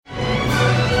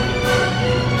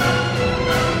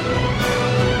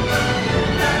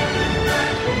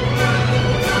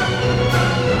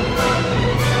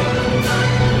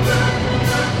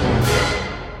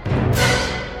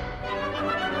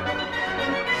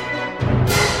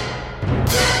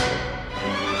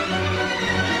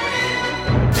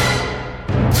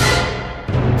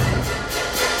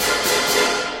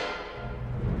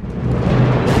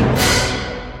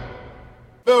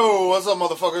What's up,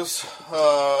 motherfuckers?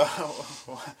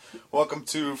 Welcome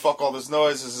to Fuck All This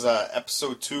Noise. This is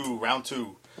episode 2, round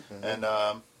 2. Mm-hmm. And,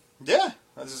 yeah,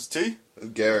 this is T.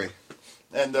 Gary.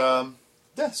 And, yeah,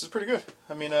 this is pretty good.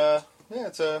 I mean, yeah,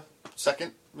 it's a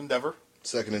second endeavor.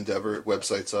 Second endeavor.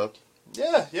 Website's up.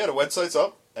 Yeah, the website's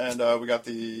up. And we got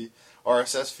the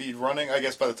RSS feed running. I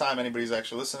guess by the time anybody's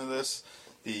actually listening to this,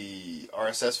 the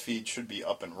RSS feed should be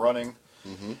up and running.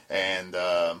 Mm-hmm.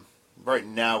 And, right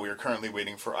now, we are currently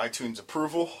waiting for iTunes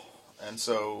approval, and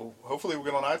so hopefully we'll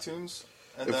get on iTunes.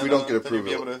 And if then, we don't get then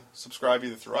approval, you'll be able to subscribe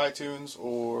either through iTunes,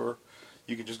 or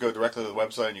you can just go directly to the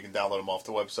website and you can download them off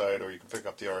the website, or you can pick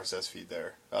up the RSS feed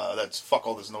there. That's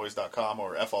fuckallthisnoise.com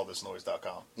or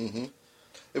fallthisnoise.com. Mm-hmm.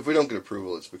 If we don't get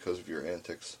approval, it's because of your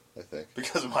antics, I think.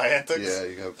 Because of my antics? Yeah,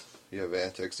 you have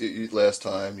antics. Last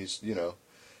time, you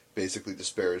basically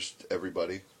disparaged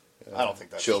everybody. I don't think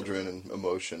that's children true. And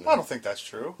emotion. I don't think that's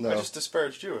true. No. I just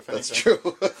disparaged you, if anything. That's true.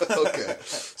 Okay.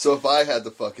 So if I had to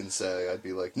fucking say, I'd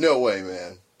be like, no way,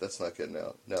 man. That's not getting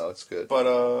out. No, it's good.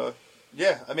 But,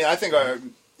 yeah. I mean, I think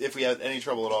if we had any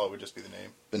trouble at all, it would just be the name.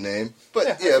 The name? But,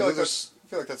 yeah, I feel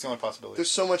like that's the only possibility.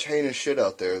 There's so much heinous shit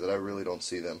out there that I really don't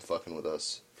see them fucking with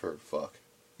us for fuck.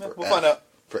 Yeah, we'll find out.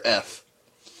 For F.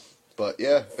 But,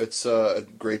 yeah, it's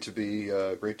great to be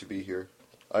here.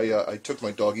 I took my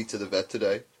doggy to the vet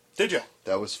today. Did you?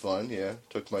 That was fun, yeah.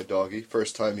 Took my doggy.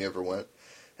 First time he ever went.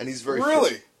 And he's very...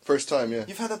 Really? First time, yeah.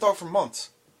 You've had that dog for months?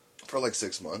 For like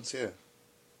 6 months, yeah.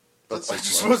 About 6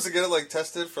 months. You're supposed to get it,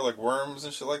 tested for, worms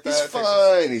and shit like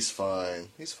that? He's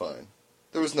fine.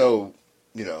 There was no,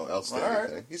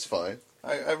 outstanding thing. He's fine.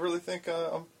 I really think,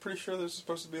 I'm pretty sure there's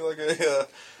supposed to be,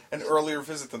 an earlier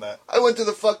visit than that. I went to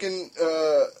the fucking,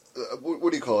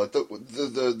 what do you call it?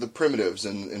 The primitives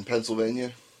in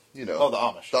Pennsylvania. Oh, the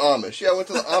Amish. The Amish. Yeah, I went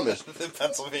to the Amish. The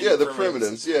Pennsylvania Yeah, the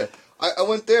primitives, yeah. I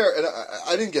went there, and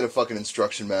I didn't get a fucking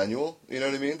instruction manual. You know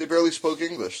what I mean? They barely spoke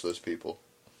English, those people.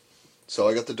 So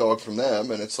I got the dog from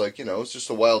them, and it's it's just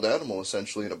a wild animal,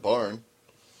 essentially, in a barn.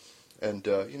 And,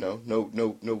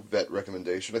 no vet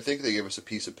recommendation. I think they gave us a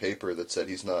piece of paper that said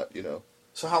he's not,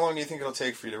 So how long do you think it'll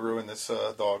take for you to ruin this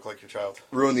dog like your child?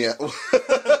 Ruin the animal?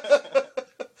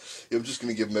 I'm just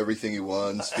going to give him everything he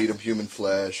wants, feed him human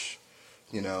flesh.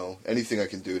 Anything I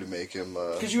can do to make him...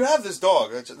 Because you have this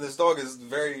dog. This dog is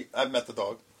very... I've met the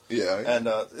dog. Yeah. And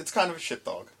it's kind of a shit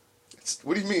dog.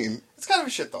 What do you mean? It's kind of a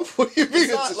shit dog. What do you mean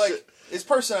it's not, shit? His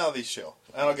personality's chill.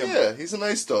 I don't get Yeah, he's a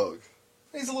nice dog.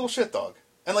 He's a little shit dog.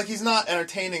 And, he's not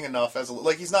entertaining enough as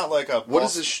a... he's not like a... What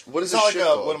is a shit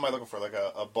dog? What am I looking for? Like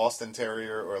a Boston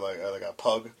Terrier or like a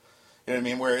pug? You know what I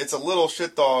mean? Where it's a little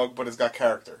shit dog, but it's got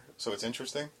character. So it's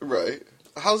interesting. Right.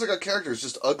 How's it got character? It's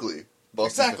just ugly.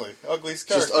 Exactly. Ugly's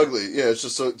character. Just ugly. Yeah, it's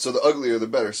just so the uglier the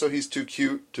better. So he's too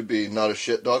cute to be not a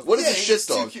shit dog? What is a shit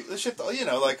dog? Too cute. A shit dog,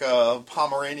 like a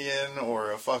Pomeranian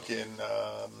or a fucking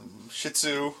Shih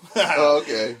Tzu. Oh,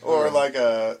 okay. Or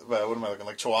what am I looking,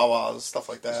 like Chihuahuas, stuff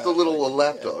like that. Just a little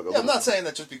lap dog. Yeah, I'm not saying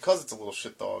that just because it's a little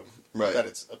shit dog, right, that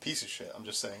it's a piece of shit. I'm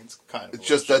just saying it's kind of It's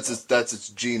just that's its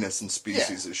genus and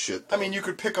species is shit dog. I mean, you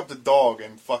could pick up the dog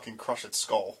and fucking crush its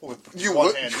skull with you one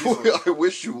would? hand. I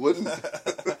wish you wouldn't.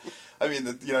 I mean,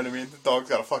 you know what I mean? The dog's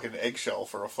got a fucking eggshell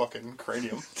for a fucking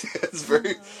cranium. It's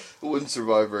it wouldn't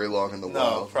survive very long in the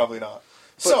wild. No, probably not.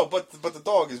 But the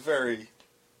dog is very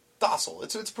docile.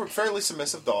 It's a fairly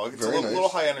submissive dog. It's a little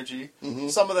high energy. Mm-hmm.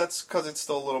 Some of that's because it's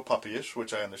still a little puppyish,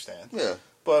 which I understand. Yeah.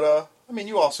 But, I mean,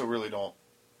 you also really don't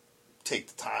take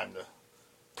the time to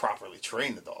properly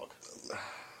train the dog.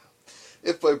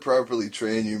 If by properly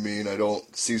train you mean I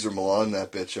don't Caesar Milan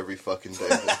that bitch every fucking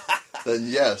day, then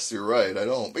yes, you're right. I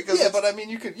don't but I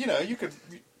mean, you could.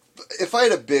 If I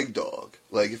had a big dog,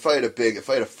 if I had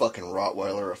a fucking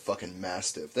Rottweiler or a fucking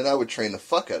Mastiff, then I would train the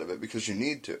fuck out of it because you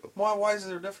need to. Why is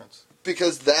there a difference?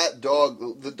 Because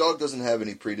the dog doesn't have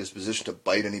any predisposition to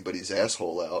bite anybody's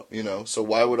asshole out, So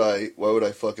why would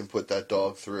I fucking put that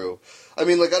dog through? I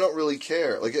mean, I don't really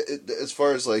care. As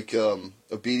far as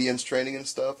obedience training and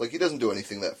stuff, he doesn't do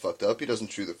anything that fucked up. He doesn't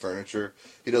chew the furniture.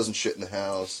 He doesn't shit in the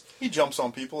house. He jumps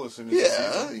on people as soon as he sees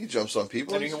them. He jumps on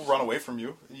people. And he'll run away from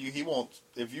you. He won't.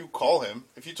 If you call him,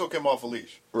 if you took him off a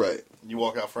leash, right, and you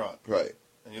walk out front, right,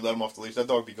 and you let him off the leash, that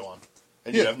dog would be gone,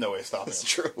 and you'd have no way of stopping him. That's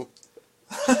true.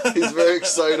 He's very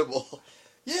excitable.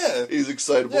 Yeah. He's an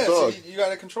excitable So dog. you got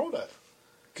to control that.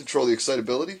 Control the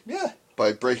excitability? Yeah.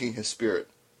 By breaking his spirit.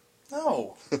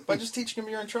 No. By just teaching him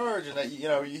you're in charge and that,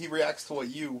 he reacts to what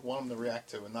you want him to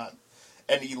react to and not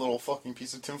any little fucking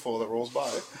piece of tinfoil that rolls by.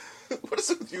 What is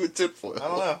it with you and tinfoil? I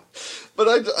don't know. But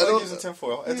I don't... using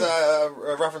tinfoil. It's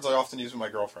a reference I often use with my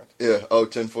girlfriend. Yeah. Oh,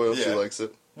 tinfoil? Yeah. She likes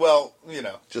it? Well,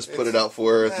 Just put it out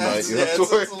for her at night. You don't have to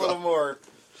worry it's a little more...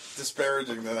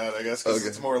 disparaging than that, I guess, because Okay.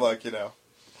 it's more like,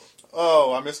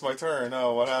 oh, I missed my turn.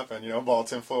 Oh, what happened? Ball of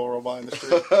tinfoil roll by in the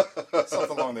street.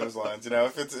 Something along those lines.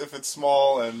 If it's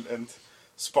small and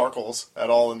sparkles at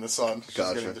all in the sun, she's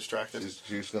getting distracted.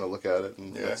 She's going to look at it,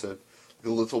 and Yeah. that's it. Like a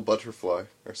little butterfly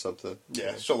or something.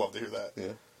 Yeah, she'll love to hear that.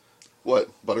 Yeah. What?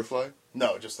 Butterfly?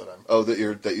 No, just that I'm Oh, that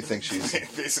you think she's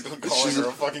basically calling her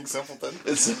a fucking simpleton.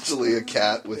 essentially a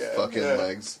cat with fucking yeah.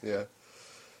 legs. Yeah.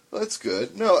 Well, that's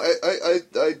good. No,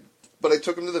 but I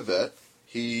took him to the vet.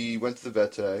 He went to the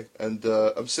vet today, and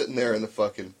I'm sitting there in the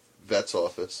fucking vet's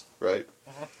office, right?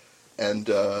 Uh-huh. And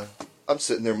I'm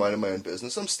sitting there minding my own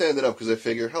business. I'm standing up because I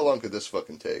figure, how long could this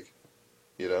fucking take?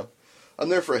 I'm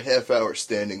there for a half hour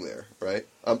standing there, right?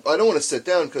 I don't want to sit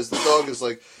down because the dog is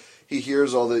like, he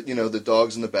hears all the, the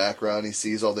dogs in the background. He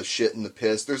sees all the shit and the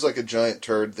piss. There's like a giant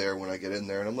turd there when I get in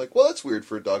there, and I'm like, well, that's weird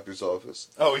for a doctor's office.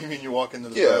 Oh, you mean you walk into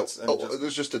the Yeah, vets and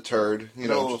there's just a turd,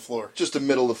 middle of the floor. just the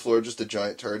middle of the floor, just a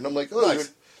giant turd, and I'm like, oh,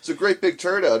 Nice. there's a great big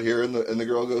turd out here, and the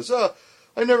girl goes, oh,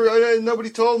 nobody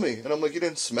told me, and I'm like, you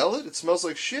didn't smell it? It smells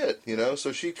like shit,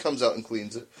 So she comes out and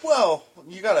cleans it. Well,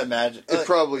 you gotta imagine. It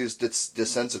probably is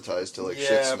desensitized to shit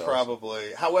smells. Yeah,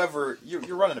 probably. However,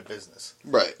 you're running a business.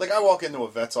 Right. Like, I walk into a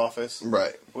vet's office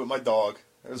Right. with my dog.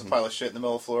 There's a pile of shit in the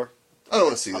middle of the floor. I don't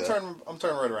want to see I'm that.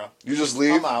 turning right around. You just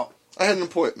leave? I'm out. I had an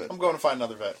appointment. I'm going to find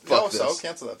another vet. Fuck So this.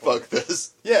 cancel that. Fuck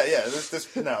this. Yeah.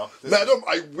 No. Madam,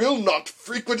 I will not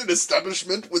frequent an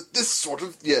establishment with this sort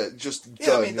of... Yeah, just Yeah,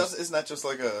 done. I mean, isn't that just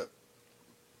like a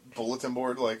bulletin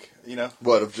board,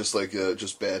 What, of just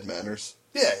just bad manners?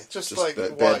 Yeah, just like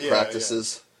bad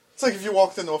practices. Yeah. It's like if you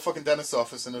walked into a fucking dentist's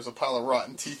office and there's a pile of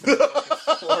rotten teeth in the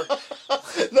fucking floor.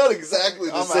 Not exactly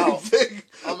the I'm same out. thing.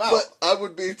 I'm out. But I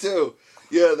would be too.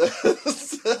 Yeah,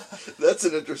 that's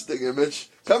an interesting image.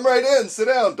 Come right in, sit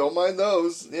down. Don't mind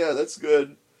those. Yeah, that's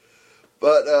good.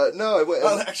 But no, I went.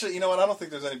 Well, actually, you know what? I don't think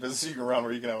there's any business you can run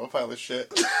where you can have a pile of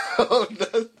shit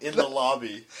in the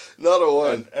lobby not a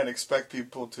one. and expect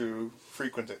people to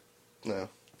frequent it. No,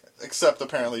 Except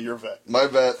apparently your vet. my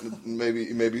vet.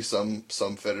 Maybe some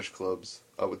fetish clubs.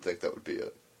 I would think that would be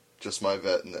it. Just my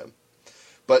vet and them.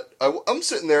 But I'm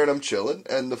sitting there and I'm chilling,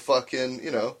 and the fucking,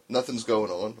 nothing's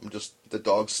going on. I'm just, the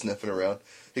dog's sniffing around.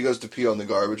 He goes to pee on the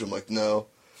garbage. I'm like, no.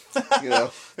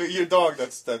 Your dog,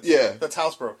 that's Yeah. that's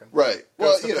housebroken. Right.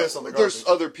 Well, Goes to piss on the there's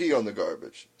garbage. other pee on the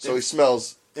garbage. So he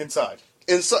smells Inside.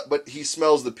 inside, but he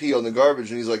smells the pee on the garbage,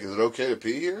 and he's like, is it okay to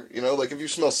pee here? Like if you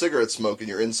smell cigarette smoke and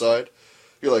you're inside,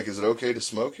 you're like, is it okay to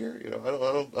smoke here? I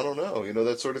don't know.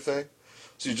 That sort of thing.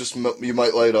 So you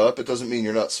might light up. It doesn't mean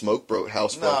you're not house No, I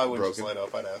broken. wouldn't just light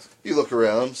up. I'd ask. You look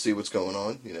around, see what's going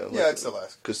on, Yeah, I'd still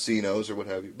ask. Casinos or what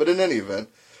have you. But in any event,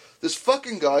 this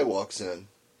fucking guy walks in,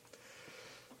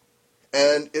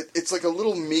 and it's like a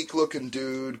little meek-looking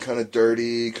dude, kind of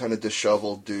dirty, kind of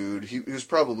disheveled dude. He was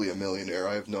probably a millionaire,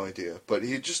 I have no idea. But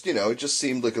he just, it just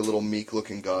seemed like a little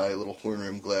meek-looking guy, little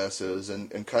horn-rimmed glasses,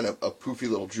 and kind of a poofy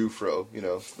little Jufro,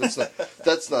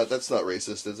 That's not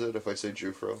racist, is it, if I say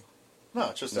Jufro? No,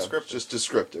 it's just No, descriptive. just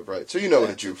descriptive, right? So you know what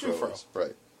a it's a Jufro Jufro. is,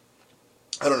 right?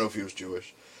 I don't know if he was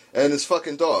Jewish. And his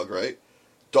fucking dog, right?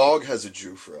 Dog has a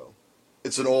Jufro.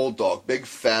 It's an old dog, big,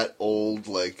 fat, old,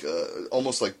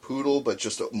 almost like poodle, but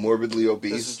just morbidly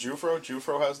obese. This is Jufro?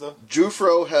 Jufro has the...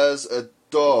 Jufro has a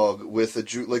dog with a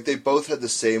they both had the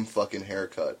same fucking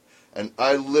haircut. And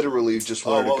I literally just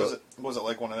wanted to go... Was it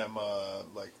like one of them,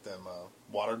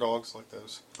 water dogs, like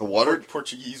those? A water...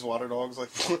 Portuguese water dogs?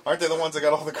 Aren't they the ones that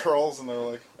got all the curls and they're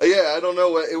like... Yeah, I don't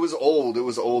know. It was old. It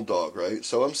was old dog, right?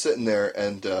 So I'm sitting there,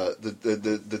 and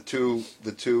the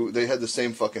two, they had the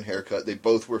same fucking haircut. They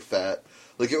both were fat.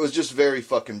 It was just very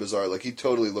fucking bizarre. He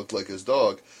totally looked like his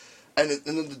dog. And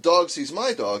then the dog sees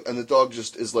my dog, and the dog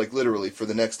just is literally for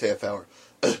the next half hour,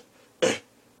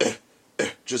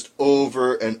 just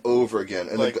over and over again.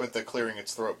 And with the clearing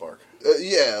its throat bark.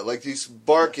 Yeah, he's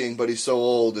barking, but he's so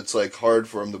old, it's hard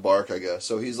for him to bark, I guess.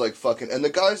 So he's fucking, and the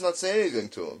guy's not saying anything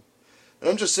to him. And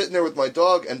I'm just sitting there with my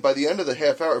dog, and by the end of the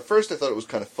half hour, at first I thought it was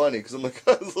kind of funny, because I'm like,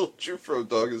 this little Jufro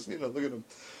dog is, look at him.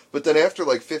 But then after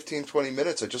 15, 20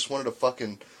 minutes, I just wanted to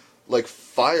fucking,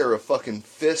 fire a fucking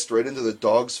fist right into the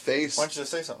dog's face. Why don't you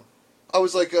just say something? I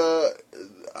was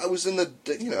I was in the,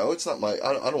 it's not my,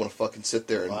 I don't want to fucking sit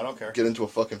there and I don't care. get into a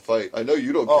fucking fight. I know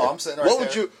you don't care. I'm sitting right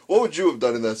there. What would you have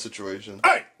done in that situation?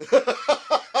 Hey!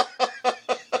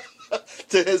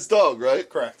 To his dog, right?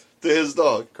 Correct. To his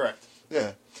dog. Correct.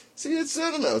 Yeah. See, I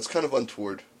don't know, it's kind of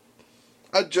untoward.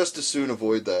 I'd just as soon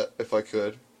avoid that, if I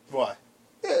could. Why?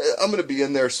 Yeah, I'm going to be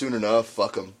in there soon enough,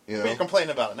 fuck them, But you're complaining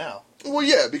about it now. Well,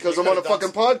 yeah, because You I'm on a could've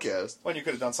done fucking podcast. When you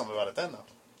could have done something about it then,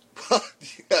 though.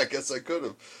 Yeah, I guess I could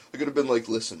have. I could have been like,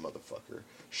 listen, motherfucker,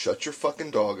 shut your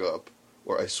fucking dog up,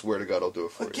 or I swear to God I'll do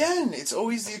it for you. Again, it's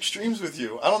always the extremes with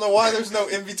you. I don't know why there's no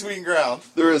in-between ground.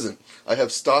 There isn't. I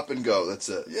have stop and go. That's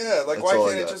it. Yeah, like, That's why all I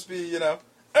can't it got. just be,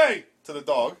 hey, to the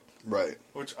dog, Right.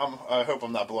 which I hope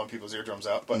I'm not blowing people's eardrums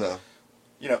out, but, No.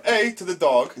 hey, to the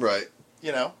dog, Right.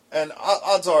 and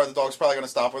odds are the dog's probably going to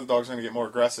stop or the dog's going to get more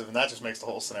aggressive, and that just makes the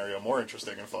whole scenario more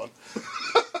interesting and fun.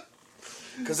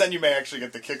 Because then you may actually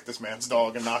get to kick this man's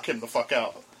dog and knock him the fuck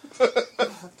out.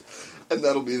 And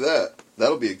that'll be that.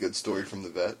 That'll be a good story from the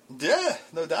vet. Yeah,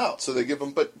 no doubt. So they give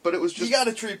him, but it was just... You got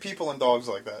to treat people and dogs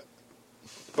like that.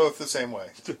 Both the same way.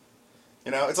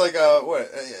 It's like,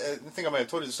 I think I might have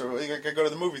told you this story. I go to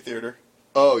the movie theater,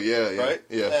 Oh, yeah. right?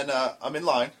 Yeah. And I'm in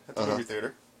line at the Uh-huh. movie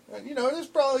theater. And, there's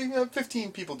probably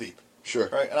 15 people deep, Sure.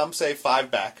 right? And I'm, say, 5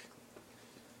 back.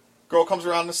 Girl comes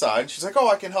around the side, and she's like, oh,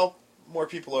 I can help more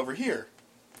people over here.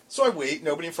 So I wait,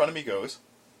 nobody in front of me goes.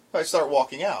 I start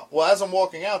walking out. Well, as I'm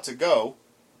walking out to go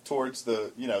towards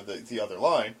the other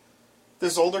line,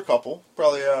 this older couple,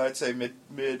 probably I'd say mid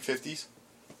 50s,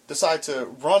 decide to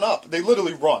run up. They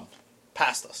literally run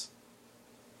past us.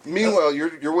 Meanwhile,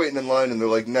 you're waiting in line, and they're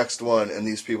like, next one, and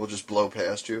these people just blow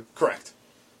past you. Correct.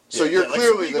 So you're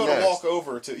clearly we the go next. to walk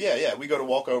over to we go to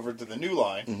walk over to the new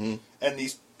line, Mhm. and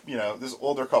these this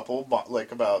older couple,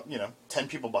 like about 10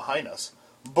 people behind us,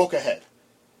 book ahead.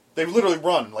 They literally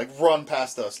run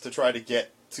past us to try to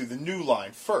get to the new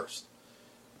line first.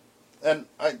 And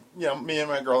me and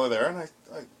my girl are there, and I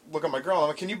look at my girl, and I'm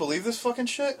like, can you believe this fucking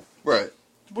shit? Right.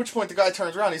 At which point the guy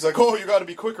turns around, he's like, oh, you gotta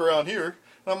be quick around here.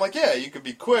 And I'm like, yeah, you could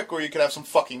be quick, or you could have some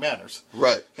fucking manners.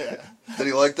 Right. Yeah. Did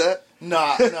he like that?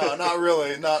 No, not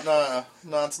really. Not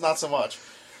so much.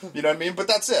 You know what I mean? But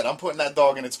that's it. I'm putting that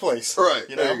dog in its place. Right,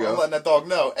 You there you go. I'm letting that dog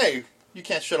know, hey, you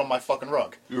can't shit on my fucking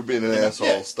rug. You were being an asshole.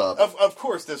 Yeah. Stop. Of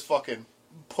course, this fucking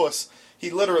puss, he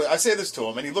literally, I say this to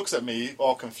him, and he looks at me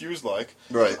all confused like.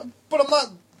 Right. But I'm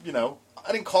not,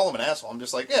 I didn't call him an asshole. I'm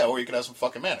just like, yeah, or you could have some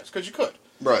fucking manners, because you could.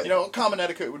 Right. Common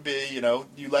etiquette would be,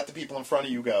 you let the people in front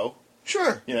of you go,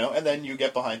 Sure. and then you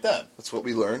get behind them. That's what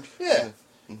we learned. Yeah.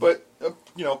 But,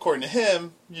 according to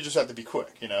him, you just have to be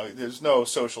quick. There's no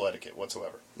social etiquette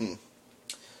whatsoever. Mm.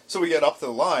 So we get up to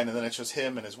the line, and then it's just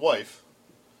him and his wife,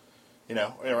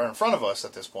 are in front of us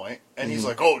at this point. And he's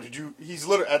like, oh, he's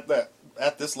literally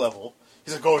at this level.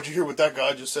 He's like, oh, did you hear what that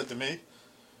guy just said to me?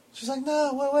 She's like,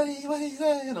 no, what did he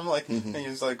say? And I'm like, and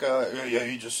he's like, yeah,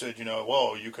 he just said,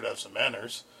 well, you could have some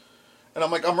manners. And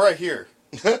I'm like, I'm right here.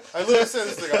 I literally said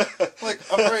this to the guy, like,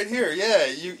 I'm right here. Yeah,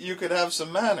 you could have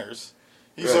some manners.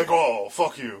 He's Right. like, oh,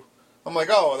 fuck you. I'm like,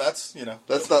 oh, that's,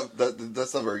 That's not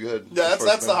very good. Yeah,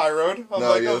 that's the high road. I'm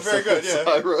like, oh, very good, that's yeah. the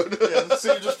high road. Yeah,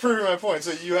 so you're just proving my point.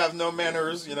 So you have no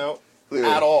manners, Clearly.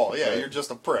 at all. Yeah, Right. you're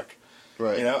just a prick.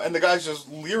 Right. And the guy's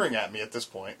just leering at me at this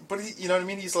point. But he, you know what I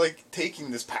mean? He's like taking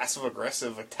this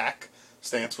passive-aggressive attack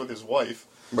stance with his wife.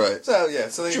 Right. So, yeah.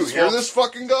 So they Did you just hear walk- this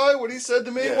fucking guy? What he said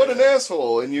to me? Yeah, What an yeah.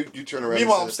 asshole! And you turn around.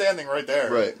 Meanwhile, I'm and say, standing right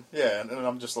there. Right. Yeah, and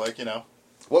I'm just like,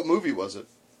 what movie was it?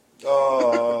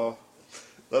 I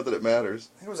Not that it matters.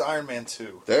 think it was Iron Man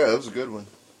 2. There, that was a good one.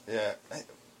 Yeah.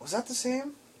 Was that the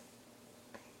same?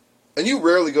 And you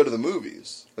rarely go to the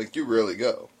movies. Like, you rarely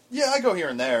go. Yeah, I go here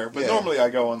and there, but Yeah. normally I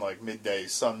go on like midday,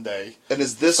 Sunday. And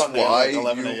is this Sunday why at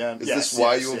like 11 you? a.m. Is Yes, this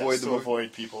why yes, you yes, avoid the to movie?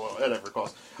 avoid people at every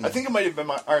cost? I think it might have been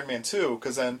my Iron Man 2,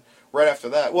 because then right after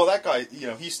that, well, that guy,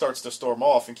 he starts to storm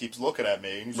off and keeps looking at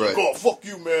me, and he's like, Right. "Oh, fuck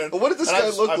you, man!" Well, what did this And guy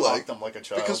look I like? mocked him like a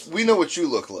child. Because we know what you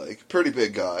look like. Pretty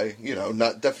big guy.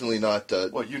 Definitely not.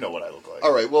 Well, you know what I look like.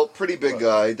 All right. Well, pretty big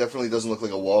guy. Definitely doesn't look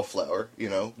like a wallflower.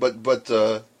 But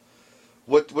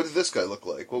what did this guy look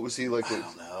like? What was he like? I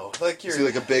don't know. Like Was he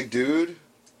like a big dude?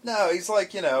 No, he's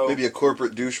like Maybe a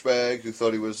corporate douchebag who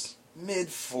thought he was. mid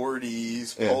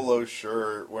 40s, Yeah. polo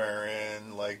shirt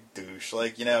wearing, like douche.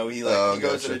 Like he Oh, he goes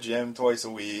gotcha. to the gym twice a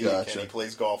week, Gotcha. and he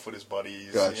plays golf with his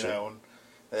buddies. Gotcha. And,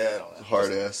 I don't know.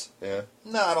 Hard ass, yeah.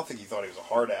 No, I don't think he thought he was a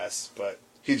hard ass, but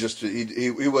He just he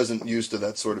wasn't used to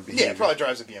that sort of behavior. yeah, probably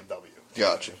drives a BMW.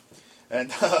 Gotcha.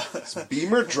 And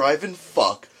Beamer driving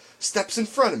fuck steps in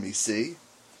front of me. See,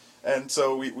 and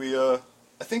so we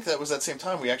I think that was that same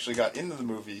time we actually got into the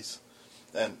movies.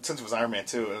 And since it was Iron Man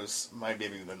 2, it was maybe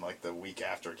even like the week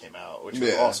after it came out, which was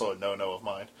Yeah. also a no-no of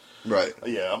mine. right?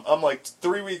 Yeah, I'm like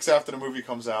 3 weeks after the movie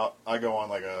comes out, I go on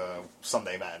like a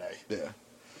Sunday matinee. Yeah.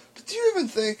 But do you even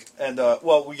think? And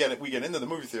well, we get into the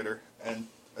movie theater, and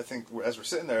I think as we're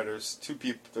sitting there, there's two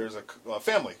people. There's a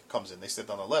family comes in. They sit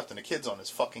on the left, and the kid's on his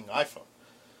fucking iPhone.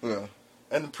 Yeah.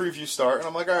 And the previews start, and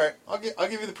I'm like, all right, I'll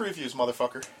give you the previews,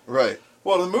 motherfucker. Right.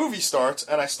 Well, the movie starts,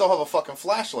 and I still have a fucking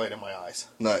flashlight in my eyes,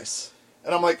 Nice.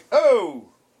 and I'm like, oh,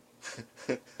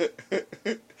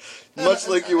 Much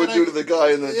like you would do to the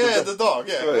guy in the... the dog,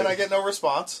 yeah. Right. And I get no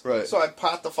response. Right. So I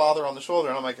pat the father on the shoulder,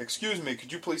 and I'm like, excuse me,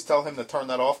 could you please tell him to turn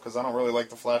that off? Because I don't really like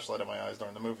the flashlight in my eyes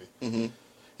during the movie. Mm-hmm.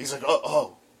 He's like,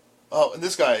 oh. And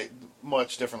this guy,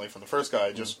 much differently from the first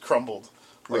guy, just crumbled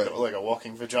like a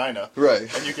walking vagina. Right.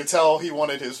 And you could tell he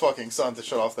wanted his fucking son to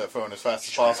shut off that phone as fast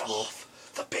as possible.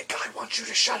 The big guy wants you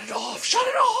to shut it off. Shut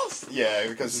it off. Yeah,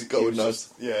 because he was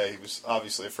nuts. He was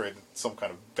obviously afraid that some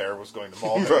kind of bear was going to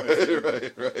maul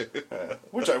him. right.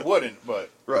 Which I wouldn't, but...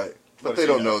 Right. But they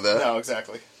don't know that. No,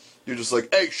 exactly. You're just like,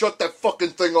 hey, shut that fucking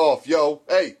thing off, yo.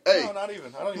 Hey. No, not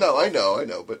even. I don't even... No, I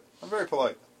know, but... I'm very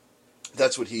polite.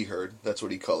 That's what he heard. That's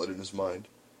what he colored in his mind.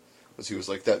 Was he was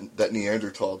like, that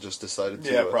Neanderthal just decided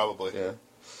to... Yeah, probably. Yeah.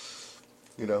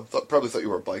 You know, probably thought you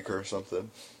were a biker or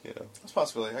something. You know, that's a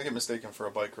possibility. I get mistaken for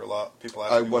a biker a lot. People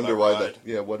ask I me wonder why that.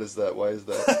 Yeah, what is that? Why is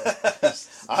that?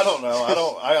 I don't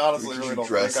know. I honestly really don't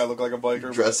think I look like a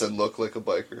biker. Dress and look like a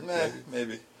biker.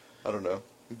 Maybe. I don't know.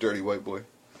 Dirty white boy.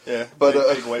 Yeah, but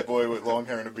big white boy with long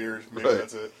hair and a beard. Maybe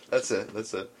that's it. That's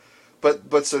it.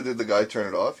 But so did the guy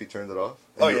turn it off? He turned it off.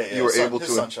 And you were able to.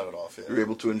 His son shut it off. Yeah. You were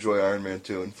able to enjoy Iron Man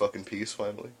 2 in fucking peace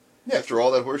finally. Yeah. After all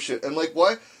that horse shit, and like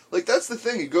why? Like, that's the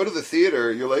thing. You go to the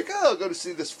theater, you're like, oh, I'll go to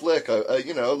see this flick.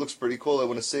 You know, it looks pretty cool. I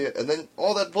want to see it. And then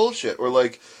all that bullshit. Or,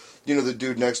 like, you know, the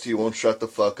dude next to you won't shut the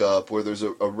fuck up. Or there's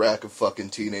a rack of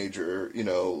fucking teenager, you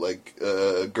know, like,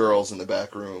 girls in the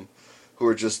back room who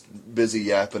are just busy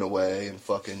yapping away and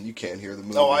fucking, you can't hear the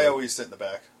movie. No, I always sit in the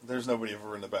back. There's nobody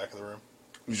ever in the back of the room.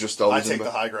 You just always I take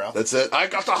the high ground. That's it. I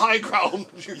got the high ground.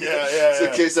 Yeah. So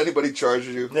in case anybody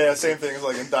charges you. Yeah, same thing as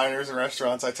like in diners and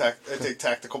restaurants. I take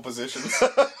tactical positions.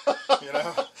 You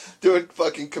know, doing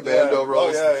fucking commando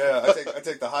rolls. Oh yeah. I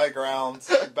take the high ground,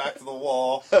 back to the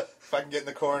wall. If I can get in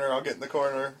the corner, I'll get in the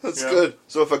corner. That's good.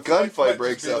 So if a gunfight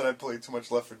breaks out, that I played too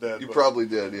much Left 4 Dead. You probably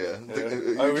did, yeah.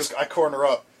 I corner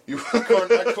up.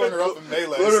 I corner up in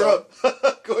melee.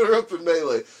 Corner up in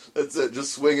melee. That's it.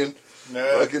 Just swinging.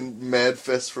 Fucking mad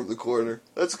fists from the corner.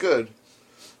 That's good.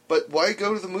 But why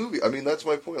go to the movie? I mean, that's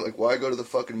my point. Like, why go to the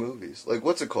fucking movies? Like,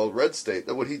 what's it called? Red State.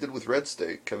 That's what he did with Red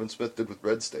State. Kevin Smith did with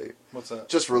Red State. What's that?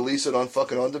 Just release it on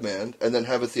fucking on demand and then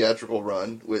have a theatrical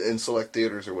run in select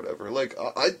theaters or whatever. Like,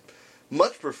 I'd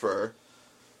much prefer,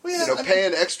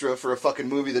 paying extra for a fucking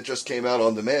movie that just came out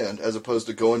on demand as opposed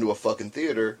to going to a fucking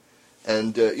theater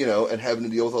and, and having to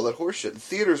deal with all that horse shit.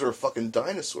 Theaters are a fucking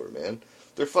dinosaur, man.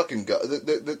 They're fucking...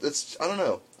 That's, I don't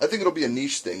know. I think it'll be a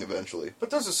niche thing eventually. But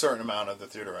there's a certain amount of the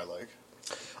theater I like.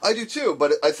 I do too,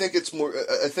 but I think it's more...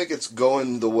 I think it's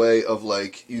going the way of,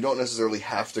 like, you don't necessarily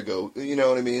have to go... You know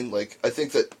what I mean? Like, I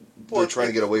think that they're trying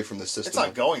to get away from the system. It's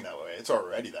not going that way. It's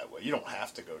already that way. You don't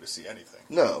have to go to see anything.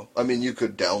 No. I mean, you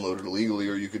could download it illegally,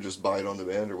 or you could just buy it on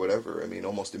demand or whatever. I mean,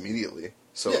 almost immediately.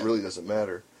 So it really doesn't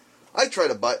matter. I try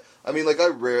to buy... I mean,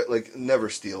 like, never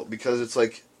steal, because it's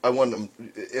like... I want them,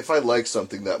 if I like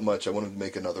something that much, I want them to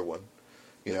make another one.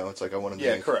 You know, it's like I want them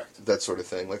to make correct. That sort of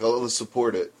thing. Like, I'll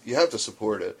support it. You have to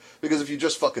support it. Because if you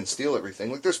just fucking steal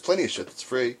everything, like, there's plenty of shit that's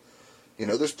free. You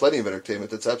know, there's plenty of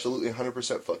entertainment that's absolutely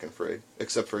 100% fucking free.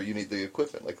 Except for you need the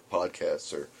equipment, like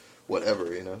podcasts or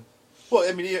whatever, you know? Well,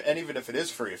 I mean, and even if it is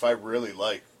free, if I really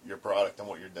like your product and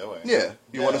what you're doing... Yeah,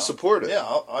 you want to support it. Yeah,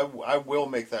 I will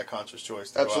make that conscious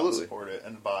choice to go out and support it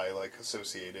and buy, like,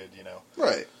 associated,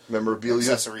 Right. Memorabilia.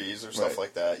 Accessories or stuff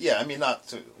like that. Yeah, I mean,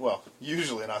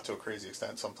 usually not to a crazy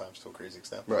extent, sometimes to a crazy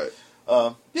extent. Right.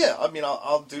 Yeah, I mean,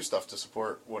 I'll do stuff to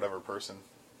support whatever person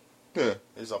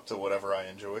is up to whatever I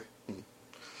enjoy.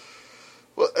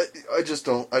 Well, I just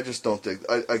don't think...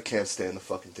 I can't stand the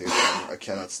fucking theater. I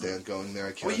cannot stand going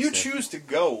there. Well, you choose to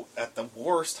go at the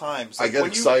worst times. Like, I get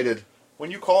excited. When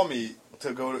you call me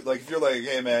to go to... Like, if you're like,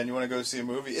 hey, man, you want to go see a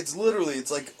movie? It's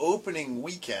like opening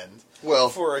weekend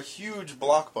for a huge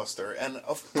blockbuster. And,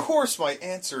 of course, my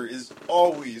answer is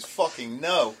always fucking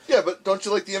no. Yeah, but don't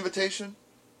you like the invitation?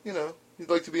 You know, you'd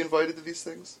like to be invited to these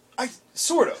things?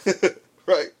 Sort of.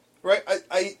 Right. Right,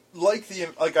 I like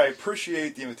I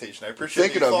appreciate the invitation. I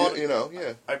appreciate thinking of you,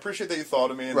 yeah. I appreciate that you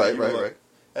thought of me, and right,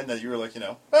 and that you were like,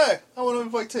 hey, I want to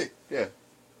invite T. Yeah.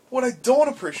 What I don't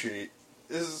appreciate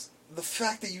is the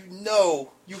fact that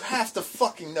you have to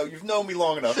fucking know. You've known me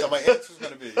long enough that my answer is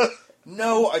going to be,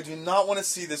 no, I do not want to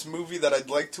see this movie that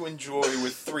I'd like to enjoy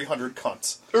with 300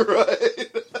 cunts. Right.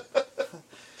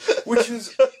 Which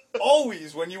is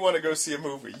always when you want to go see a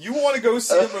movie. You want to go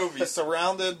see a movie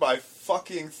surrounded by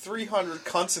fucking 300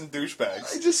 cunts and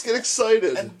douchebags. I just get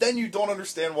excited. And then you don't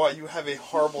understand why you have a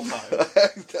horrible time.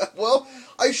 Well,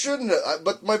 I shouldn't have,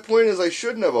 but my point is I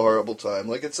shouldn't have a horrible time.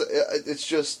 Like, it's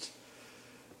just...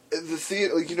 The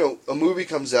theater, like, a movie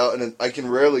comes out and I can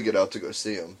rarely get out to go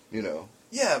see them,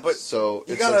 Yeah, but so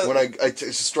you it's gotta, like when I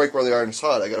strike while the iron is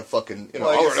hot, I gotta fucking, Well,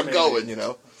 I all guess right, I'm going,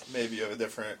 maybe you have a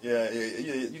different,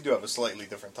 you do have a slightly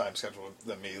different time schedule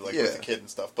than me, like Yeah. with the kid and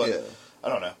stuff. But Yeah. I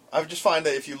don't know. I just find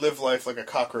that if you live life like a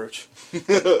cockroach, and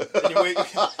you wait,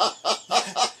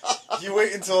 you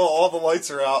wait until all the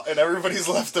lights are out and everybody's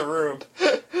left the room,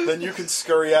 then you can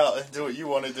scurry out and do what you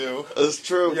want to do. That's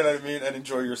true. You know what I mean, and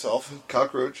enjoy yourself.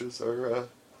 Cockroaches are.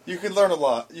 You can learn a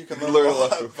lot. You can learn a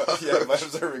lot, by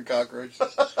observing cockroaches.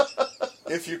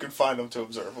 If you can find them to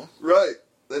observe them. Right.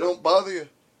 They don't bother you.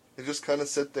 They just kind of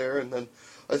sit there, and then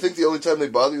I think the only time they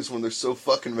bother you is when there's so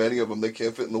fucking many of them they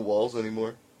can't fit in the walls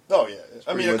anymore. Oh, yeah.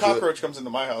 I mean, a much cockroach comes into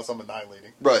my house, I'm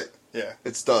annihilating. Right. Yeah.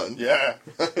 It's done. Yeah.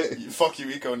 Fuck you,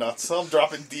 eco nuts. I'm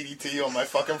dropping DDT on my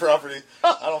fucking property.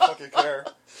 I don't fucking care.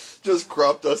 Just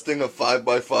crop dusting a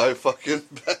 5x5 fucking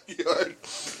backyard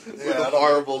with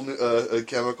horrible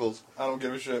chemicals. I don't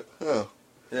give a shit. Oh.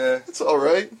 Yeah. It's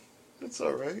alright. It's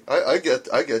alright. I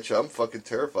get you. I'm fucking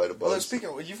terrified about it. Well, speaking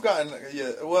of, you've gotten,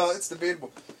 well, it's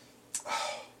debatable.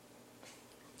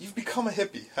 You've become a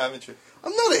hippie, haven't you?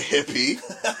 I'm not a hippie.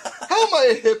 How am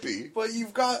I a hippie? But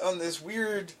you've got on this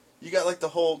weird, you got like the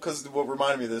whole, because what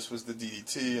reminded me of this was the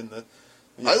DDT and the...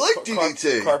 I like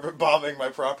DDT. Carpet bombing my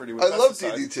property with I love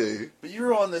pesticides. DDT. But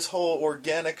you're on this whole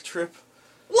organic trip.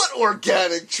 What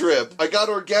organic trip? I got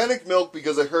organic milk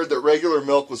because I heard that regular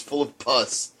milk was full of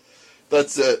pus.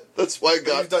 That's it. That's why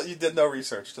I got... You did no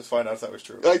research to find out if that was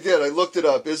true. I did. I looked it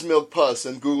up. Is milk pus?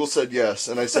 And Google said yes.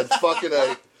 And I said, fucking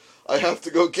A. I have to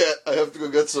go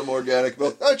get some organic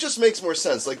milk. It just makes more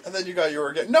sense. Like, and then you got your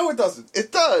organic... No, it doesn't.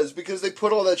 It does, because they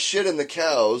put all that shit in the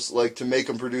cows, like, to make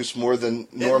them produce more than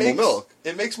normal milk.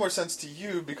 It makes more sense to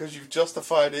you because you've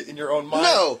justified it in your own mind.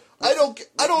 No, I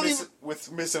don't even...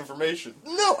 With misinformation.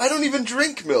 No, I don't even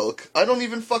drink milk. I don't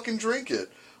even fucking drink it.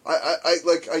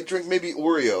 I drink maybe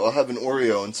Oreo. I'll have an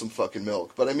Oreo and some fucking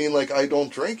milk. But I mean, like, I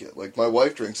don't drink it. Like, my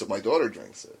wife drinks it, my daughter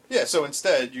drinks it. Yeah, so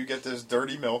instead, you get this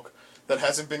dirty milk that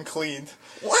hasn't been cleaned.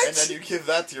 What? And then you give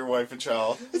that to your wife and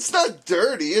child. It's not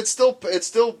dirty. It's still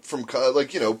from,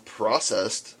 like,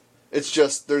 processed. It's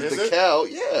just, there's the cow.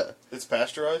 Yeah. It's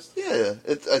pasteurized? Yeah,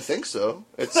 I think so.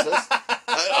 It says,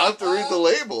 I have to read the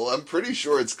label. I'm pretty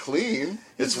sure it's clean.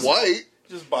 It's white.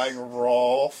 Just buying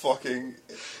raw fucking...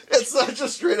 It's not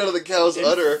just straight out of the cow's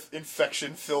udder.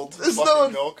 Infection-filled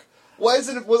fucking milk. Why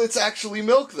isn't it... Well, it's actually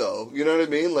milk, though. You know what I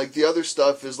mean? Like, the other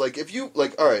stuff is, like, if you...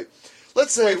 Like, alright.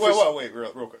 Let's say... Wait,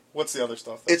 real quick. What's the other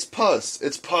stuff? It's pus.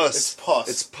 It's pus. It's pus.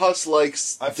 It's pus-like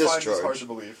discharge. I find this hard to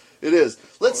believe. It is.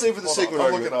 Let's say for the sake of an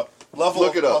argument...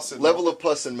 Look it up. Level of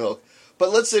pus in milk.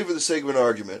 But let's say for the sake of an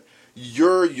argument,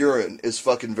 your urine is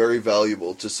fucking very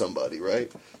valuable to somebody, right?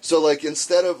 So, like,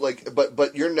 instead of, like...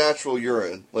 But your natural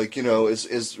urine, like,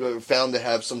 is found to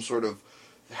have some sort of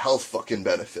health fucking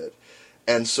benefit.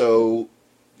 And so...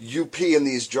 You pee in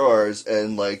these jars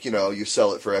and, like, you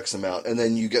sell it for X amount. And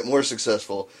then you get more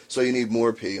successful, so you need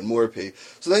more pee and more pee.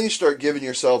 So then you start giving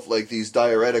yourself, like, these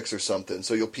diuretics or something,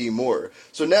 so you'll pee more.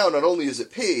 So now not only is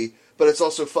it pee, but it's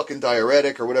also fucking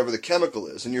diuretic or whatever the chemical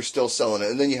is, and you're still selling it.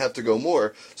 And then you have to go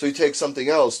more. So you take something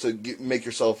else to make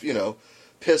yourself,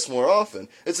 piss more often.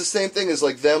 It's the same thing as,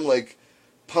 like, them, like,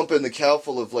 pumping the cow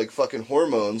full of, like, fucking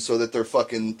hormones so that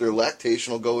their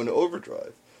lactation will go into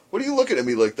overdrive. What are you looking at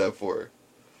me like that for?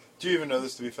 Do you even know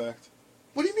this to be fact?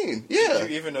 What do you mean? Yeah.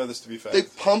 Do you even know this to be fact? They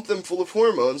pump them full of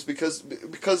hormones because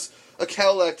a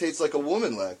cow lactates like a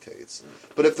woman lactates.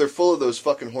 But if they're full of those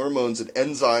fucking hormones and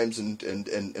enzymes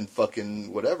and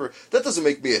fucking whatever, that doesn't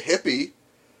make me a hippie.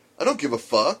 I don't give a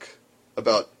fuck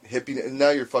about hippie. And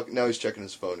now he's checking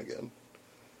his phone again.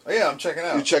 Oh yeah, I'm checking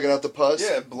out. You're checking out the pus?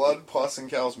 Yeah, blood, pus,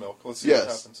 and cow's milk. Let's see what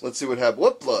happens. Let's see what happens.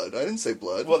 What blood? I didn't say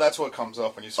blood. Well, that's what comes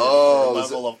up when you search for a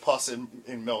level of pus in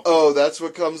milk. Oh, that's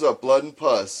what comes up. Blood and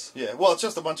pus. Yeah, well, it's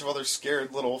just a bunch of other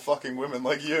scared little fucking women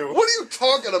like you. What are you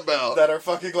talking about? That are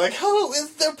fucking like, oh,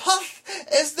 is there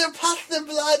pus and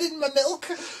blood in my milk?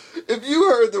 If you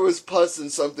heard there was pus in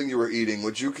something you were eating,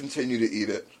 would you continue to eat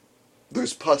it?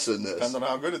 There's pus in this. Depends on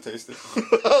how good it tasted.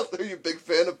 Are you a big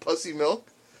fan of pussy milk?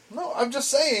 No, I'm just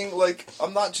saying, like,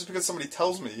 I'm not just because somebody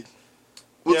tells me.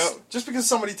 Just because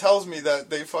somebody tells me that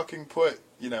they fucking put,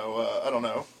 I don't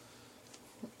know,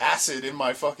 acid in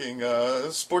my fucking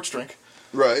sports drink.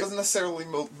 Right. Doesn't necessarily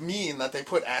mean that they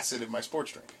put acid in my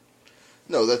sports drink.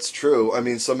 No, that's true. I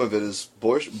mean, some of it is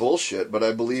bullshit, but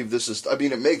I believe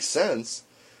it makes sense.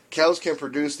 Cows can't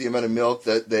produce the amount of milk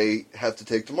that they have to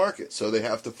take to market, so they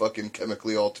have to fucking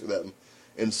chemically alter them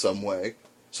in some way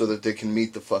so that they can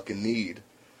meet the fucking need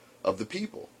of the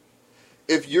people.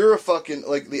 If you're a fucking,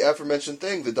 like the aforementioned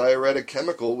thing, the diuretic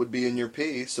chemical would be in your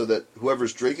pee so that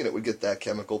whoever's drinking it would get that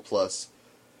chemical plus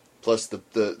plus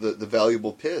the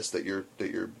valuable piss that you're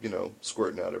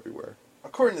squirting out everywhere.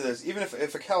 According to this, even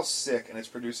if a cow's sick and it's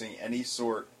producing any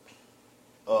sort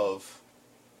of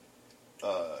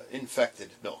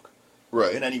infected milk,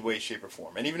 Right. in any way, shape, or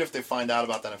form, and even if they find out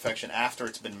about that infection after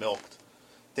it's been milked,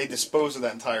 they dispose of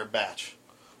that entire batch.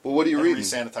 Well, what are you and reading?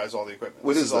 Re-sanitize all the equipment.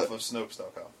 What this is off that? of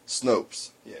Snopes.com.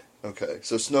 Snopes. Yeah. Okay,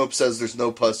 so Snopes says there's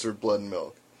no pus or blood in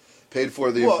milk, paid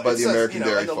for by It the says, American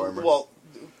dairy farmer. Well,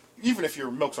 even if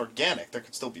your milk's organic, there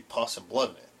could still be pus and blood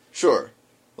in it. Sure.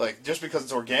 Like, just because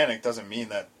it's organic doesn't mean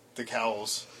that the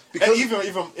cows... Because and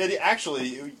even it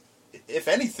actually, if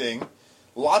anything,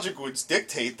 logic would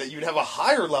dictate that you'd have a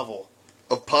higher level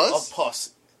of pus? of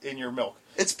pus in your milk.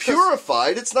 It's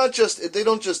purified. It's not just... They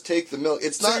don't just take the milk.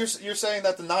 It's So not... you're saying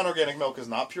that the non-organic milk is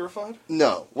not purified?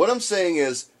 No. What I'm saying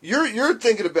is, you're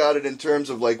thinking about it in terms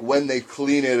of, like, when they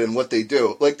clean it and what they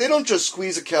do. Like, they don't just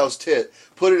squeeze a cow's tit,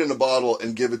 put it in a bottle,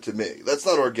 and give it to me. That's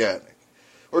not organic.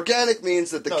 Organic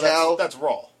means that the cow... That's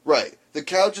raw. Right. The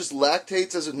cow just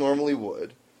lactates as it normally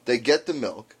would. They get the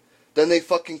milk. Then they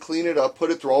fucking clean it up,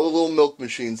 put it through all the little milk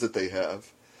machines that they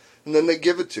have. And then they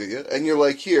give it to you. And you're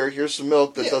like, here's some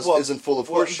milk that isn't full of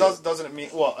horse shit. Doesn't it mean...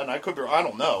 Well, and I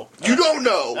don't know. You don't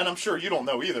know! And I'm sure you don't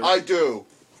know either. I do.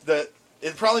 That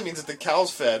it probably means that the cow's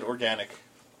fed organic,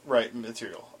 right,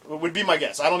 material. It would be my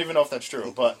guess. I don't even know if that's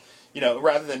true. But,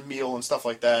 rather than meal and stuff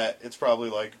like that, it's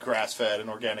probably like grass-fed and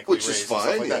organically raised. Which is and stuff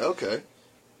fine, like yeah, that. okay.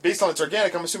 Based on its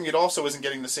organic, I'm assuming it also isn't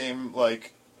getting the same,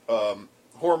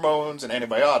 hormones and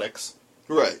antibiotics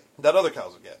Right. that other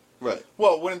cows would get. Right.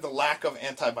 Well, wouldn't the lack of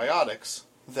antibiotics,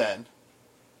 then,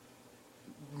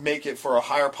 make it for a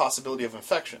higher possibility of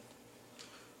infection?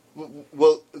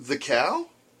 Well, the cow?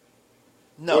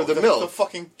 No, Or the milk? The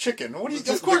fucking chicken. What are you?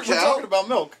 The Of course, we're cow? talking about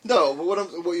milk. No, but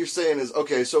what you're saying is,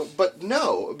 okay, so, but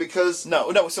no, because...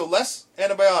 No. So less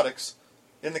antibiotics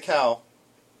in the cow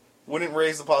wouldn't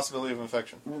raise the possibility of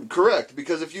infection. Correct,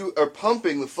 because if you are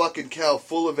pumping the fucking cow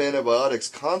full of antibiotics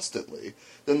constantly,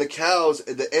 then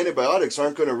the antibiotics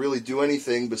aren't going to really do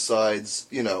anything besides,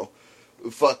 make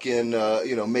the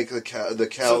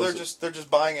cows... So they're just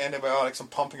buying antibiotics and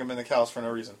pumping them in the cows for no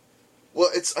reason.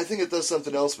 Well, I think it does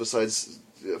something else besides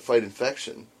fight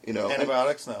infection,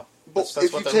 Antibiotics, no. But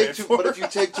That's what they're made for. But if you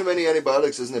take too many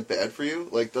antibiotics, isn't it bad for you?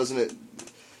 Like, doesn't it...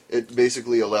 It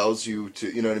basically allows you to,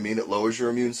 it lowers your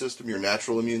immune system, your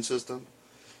natural immune system,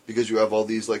 because you have all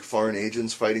these, foreign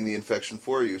agents fighting the infection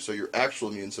for you, so your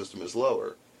actual immune system is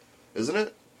lower. Isn't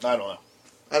it? I don't know.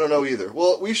 I don't know either.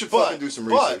 Well, we should fucking do some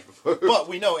research before. But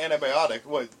we know antibiotic.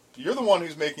 You're the one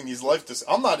who's making these life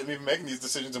decisions. I'm not even making these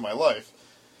decisions in my life.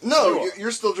 No,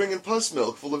 you're still drinking pus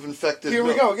milk full of infected Here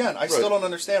milk. we go again. I still don't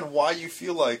understand why you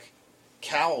feel like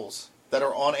cows that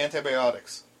are on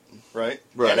antibiotics, right?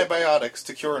 Antibiotics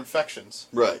to cure infections.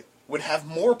 Right. Would have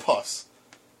more pus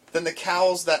than the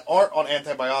cows that aren't on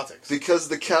antibiotics. Because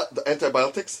the cows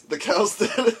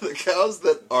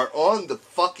that are on the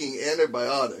fucking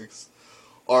antibiotics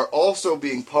are also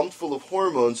being pumped full of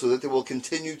hormones so that they will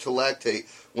continue to lactate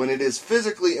when it is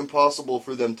physically impossible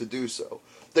for them to do so.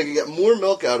 They can get more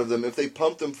milk out of them if they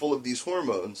pump them full of these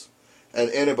hormones. And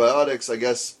antibiotics, I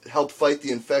guess, help fight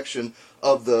the infection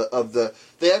of the...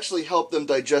 They actually help them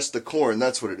digest the corn,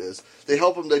 that's what it is. They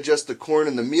help them digest the corn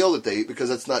in the meal that they eat because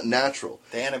that's not natural.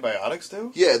 The antibiotics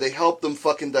do? Yeah, they help them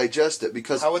fucking digest it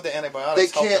because... How would the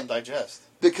antibiotics help them digest?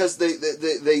 Because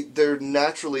they're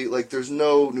naturally, there's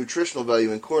no nutritional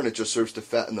value in corn, it just serves to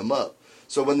fatten them up.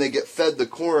 So when they get fed the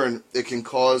corn, it can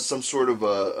cause some sort of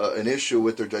an issue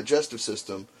with their digestive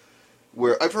system.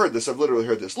 Where I've heard this, I've literally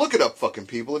heard this. Look it up, fucking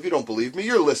people. If you don't believe me,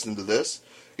 you're listening to this.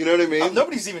 You know what I mean?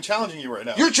 Nobody's even challenging you right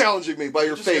now. You're challenging me by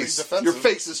your face. Your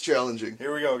face is challenging.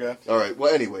 Here we go again. All right.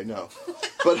 Well, anyway, no.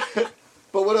 but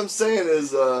what I'm saying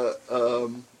is,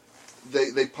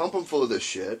 they pump them full of this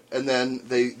shit, and then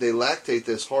they lactate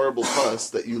this horrible pus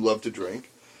that you love to drink.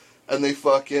 And they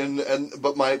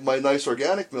but my nice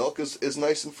organic milk is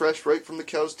nice and fresh right from the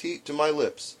cow's teat to my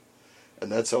lips.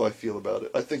 And that's how I feel about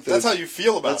it. I think that's how you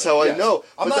feel about it. That's how I know.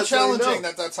 I'm not challenging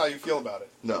that's how you feel about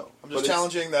it. No. I'm just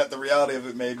challenging that the reality of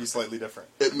it may be slightly different.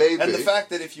 It may be. And the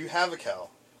fact that if you have a cow,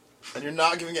 and you're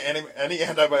not giving it any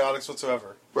antibiotics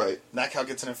whatsoever, right, and that cow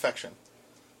gets an infection,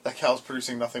 that cow's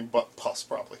producing nothing but pus,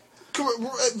 probably.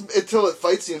 Until it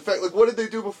fights the infection. What did they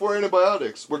do before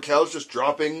antibiotics? Were cows just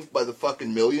dropping by the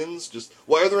fucking millions?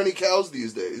 Why are there any cows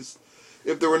these days?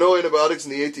 If there were no antibiotics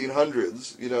in the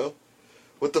 1800s,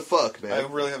 What the fuck, man? I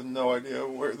really have no idea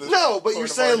where this... No, but you're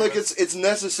saying, it's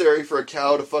necessary for a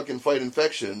cow to fucking fight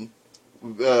infection.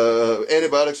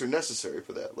 Antibiotics are necessary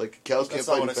for that. Cows can't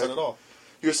fight infection. That's not what I said at all.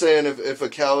 You're saying if a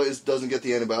cow doesn't get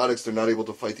the antibiotics, they're not able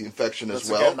to fight the infection That's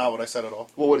as well? again not what I said at all.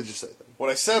 Well, what did you say then? What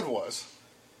I said was,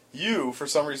 you, for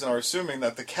some reason, are assuming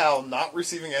that the cow not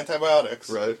receiving antibiotics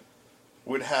Right.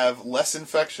 would have less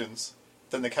infections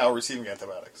than the cow receiving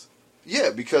antibiotics.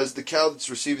 Yeah, because the cow that's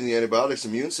receiving the antibiotics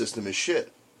immune system is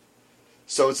shit.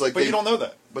 So it's like But you don't know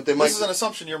that. But they might. This is an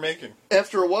assumption you're making.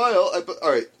 After a while,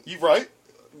 all right. You right?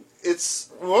 It's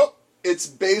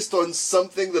based on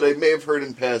something that I may have heard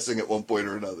in passing at one point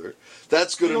or another.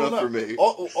 That's good enough for me.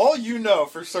 All you know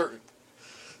for certain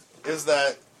is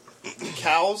that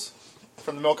cows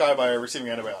from the milk I buy are receiving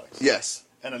antibiotics. Yes.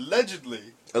 And allegedly,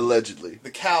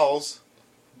 the cows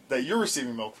that you're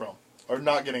receiving milk from are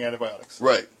not getting antibiotics.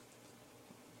 Right.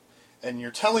 And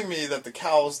you're telling me that the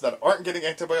cows that aren't getting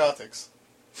antibiotics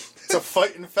to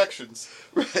fight infections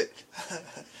Right.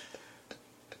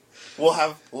 will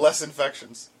have less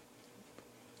infections.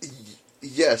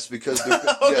 Yes, because they're,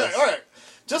 Okay, yes. all right.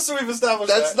 Just so we've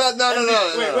established That's that. not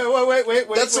no. Wait.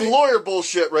 That's some lawyer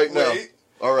bullshit right now. Wait.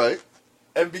 All right.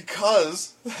 And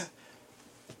because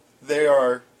they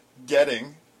are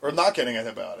getting or not getting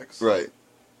antibiotics, Right.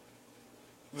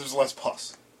 there's less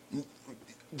pus.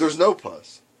 There's no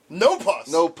pus. No pus.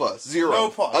 No pus. Zero. No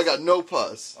pus. I got no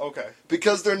pus. Okay.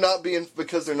 Because they're not being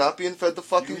fed the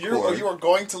fucking corn. You are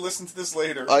going to listen to this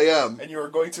later. I am. And you are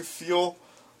going to feel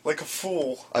like a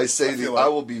fool. I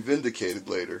will be vindicated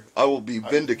later. I will be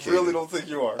vindicated. I really don't think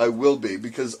you are. I will be,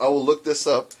 because I will look this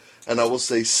up and I will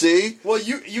say, see? Well,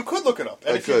 you could look it up.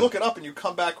 And if you look it up and you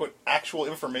come back with actual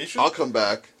information, I'll come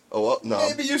back. Oh, well, no.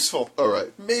 Maybe useful. All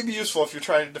right. Maybe useful if you're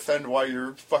trying to defend why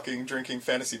you're fucking drinking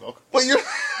fantasy milk. But you're...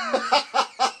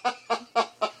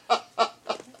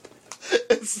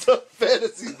 It's the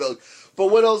fantasy milk. But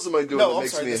what else am I doing that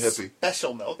makes me a hippie?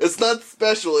 Special milk. It's not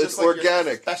special. It's like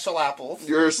organic. Special apples.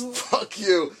 Fuck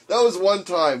you. That was one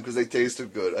time because they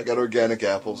tasted good. I got organic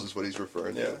apples is what he's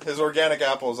referring to. Yeah, his organic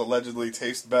apples allegedly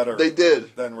taste better. They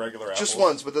did. Than regular apples. Just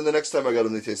once, but then the next time I got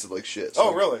them, they tasted like shit. So,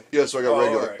 oh, really? Yeah, so I got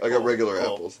regular. Right, I got regular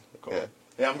apples. Cool. Yeah.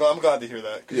 Yeah, I'm glad to hear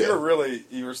that because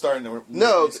you were starting to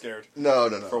be scared. No.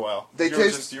 For a while,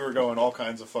 you were going all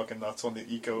kinds of fucking nuts on the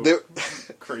eco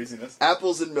craziness.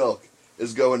 Apples and milk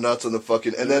is going nuts on the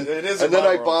fucking and then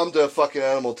I bombed a fucking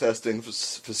animal testing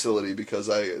facility because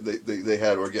they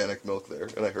had organic milk there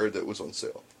and I heard that it was on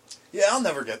sale. Yeah, I'll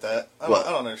never get that. I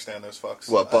don't understand those fucks.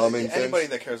 What, bombing things? Anybody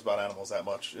that cares about animals that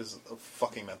much is a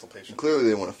fucking mental patient. Clearly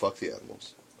they want to fuck the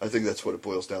animals. I think that's what it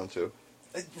boils down to.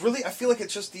 Really, I feel like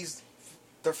it's just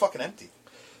they're fucking empty.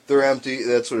 They're empty,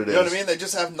 that's what it is. You know what I mean? They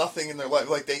just have nothing in their life.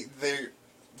 Like,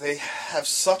 they have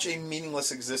such a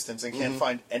meaningless existence and can't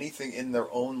find anything in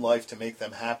their own life to make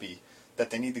them happy that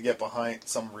they need to get behind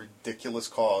some ridiculous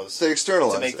cause they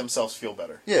externalize to make themselves feel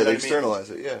better. Yeah, they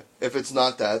externalize it, yeah. If it's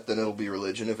not that, then it'll be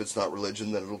religion. If it's not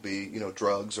religion, then it'll be,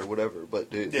 drugs or whatever. But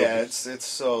it's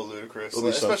so ludicrous.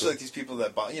 Especially like these people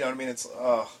that buy, you know what I mean? It's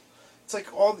like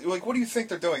what do you think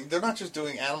they're doing? They're not just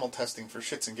doing animal testing for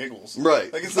shits and giggles.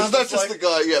 Right. Like it's not just the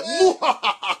guy,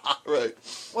 right.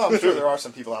 Well, I'm sure there are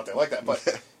some people out there like that,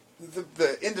 but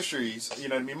the industries, you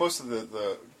know what I mean? Most of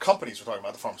the companies we're talking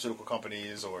about, the pharmaceutical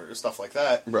companies or stuff like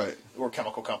that, right, or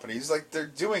chemical companies, like they're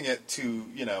doing it to,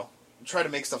 try to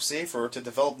make stuff safer, to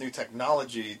develop new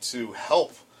technology to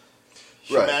help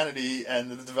humanity and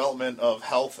the development of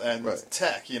health and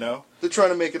tech, They're trying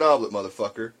to make an omelet,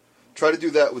 motherfucker. Try to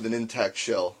do that with an intact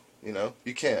shell,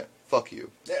 You can't. Fuck you.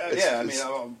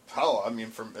 Hell,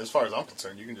 from as far as I'm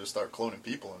concerned, you can just start cloning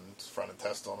people and run a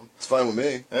test on them. It's fine with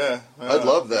me. Yeah. I'd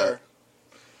love that.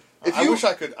 I wish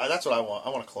I could. That's what I want. I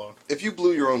want a clone. If you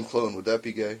blew your own clone, would that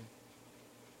be gay?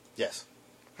 Yes.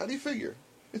 How do you figure?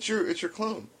 It's your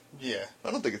clone. Yeah.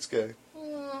 I don't think it's gay.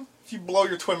 If you blow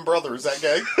your twin brother, is that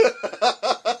gay?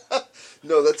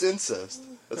 No, that's incest.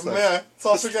 That's not... it's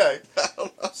also gay. I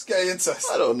don't know. It's gay incest.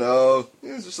 I don't know.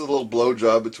 It's just a little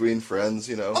blowjob between friends,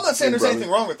 I'm not saying there's anything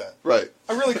wrong with that. Right.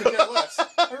 I really could care less.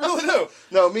 I really do.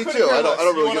 No, me too. I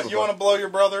don't really give a fuck. You want to blow your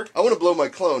brother? I want to blow my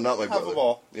clone, not my brother. Have a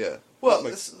ball. Yeah. Well,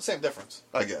 it's the same difference.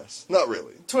 I guess. Not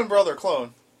really. Twin brother,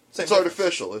 clone. It's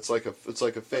artificial. It's like a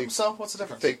fake. So what's the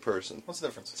difference? Fake person. What's the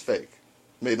difference? It's fake.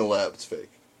 Made in a lab. It's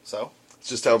fake. So? It's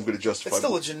just how I'm going to justify. It's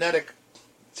still a genetic.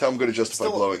 It's how I'm going to justify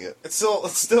blowing it. It's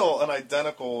still an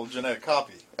identical genetic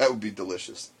copy. That would be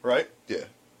delicious. Right? Yeah.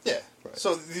 Yeah. Right.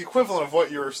 So the equivalent of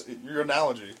what your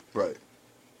analogy. Right.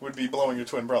 Would be blowing your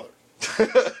twin brother.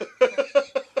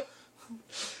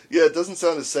 Yeah, it doesn't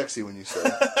sound as sexy when you say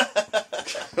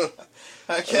it.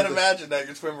 I can't imagine that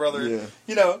your twin brother.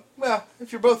 Yeah. Well,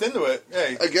 if you're both into it,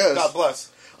 hey, I guess. God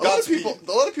bless. A lot of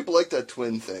people like that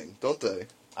twin thing, don't they?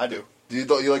 I do. Do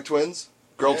you like twins?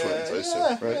 Girl twins, I assume,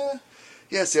 right? Yeah.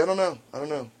 Yeah. See, I don't know.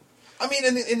 I mean,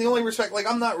 in the only respect, like,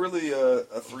 I'm not really a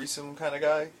threesome kind of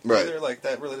guy. Right. Either. Like,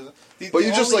 that really doesn't... But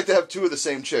you just like to have two of the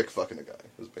same chick fucking a guy,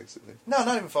 is basically. No,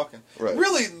 not even fucking. Right.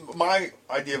 Really, my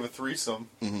idea of a threesome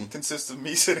consists of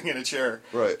me sitting in a chair,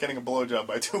 right, getting a blowjob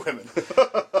by two women.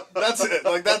 That's it.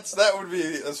 Like, that would be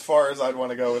as far as I'd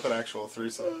want to go with an actual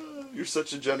threesome. You're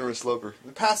such a generous lover.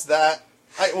 Past that,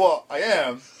 I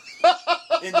am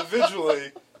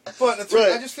individually, but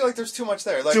right. I just feel like there's too much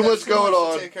there. Like, too much going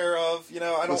on to take care of. You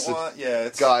know, I don't want. Yeah,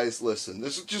 it's, guys, listen.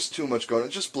 There's just too much going on.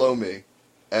 Just blow me,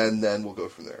 and then we'll go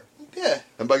from there. Yeah.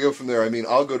 And by go from there, I mean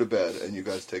I'll go to bed and you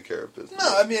guys take care of business.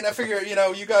 No, I mean I figure you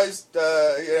guys you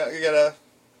gotta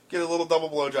get a little double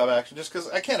blowjob action just because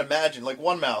I can't imagine like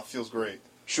one mouth feels great.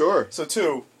 Sure. So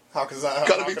two, how can that?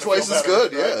 Got to be twice as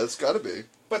good. Right? Yeah, it's got to be.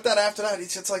 But then after that,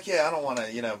 it's like, yeah, I don't want to,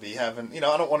 be having,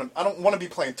 I don't want to be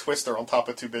playing Twister on top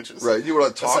of two bitches. Right. You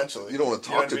want to talk. Essentially. You don't want to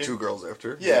talk to mean? two girls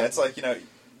after. Yeah, it's like,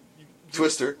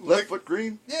 Twister, left foot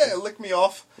green. Yeah, lick me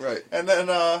off. Right. And then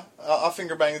I'll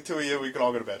finger bang the two of you. We can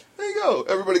all go to bed. There you go.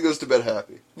 Everybody goes to bed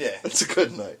happy. Yeah. That's a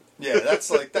good night. Yeah,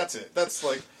 that's it. That's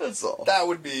like that's all. That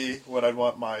would be what I'd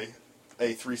want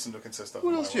a threesome to consist of.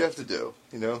 What else do you have to do?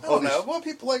 I don't know. Well,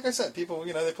 people, like I said, they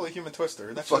play Human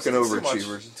Twister. That's fucking just,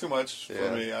 overachievers. Too much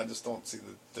for me. I just don't see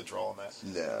the draw on that.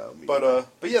 No.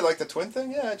 But yeah, like the twin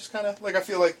thing. Yeah, I just kind of like I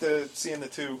feel like seeing the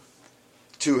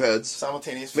two heads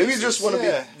simultaneous. Maybe you just want to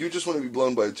be. You just want to be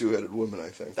blown by a two-headed woman. I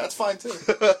think that's fine too.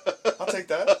 I'll take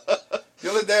that.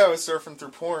 The other day I was surfing through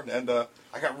porn and I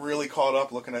got really caught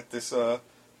up looking at this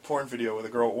porn video with a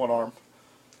girl with one arm.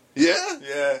 Yeah.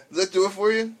 Yeah. Does that do it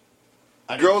for you?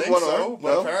 I Girl with one so, arm?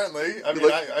 But no? apparently, I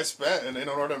mean, I spent an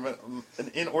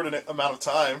inordinate amount of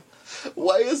time.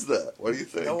 Why is that? What do you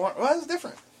think? Well, it's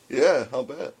different. Yeah, I'll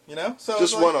bet. So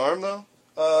just like, one arm though.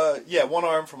 Yeah, one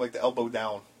arm from like the elbow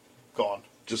down, gone.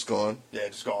 Just gone. Yeah,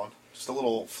 just gone. Just a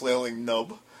little flailing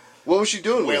nub. What was she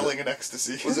doing? Wailing in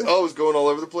ecstasy. Was it? Oh, it was going all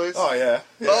over the place. Oh yeah.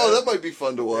 Oh, that might be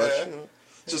fun to watch. Yeah.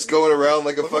 Just going around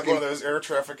like a fucking like one of those air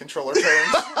traffic controller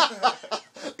cones.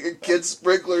 Like a kid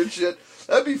sprinkler and shit.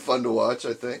 That'd be fun to watch,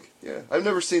 I think. Yeah, I've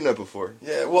never seen that before.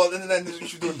 Yeah, well, and then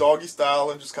she's doing doggy style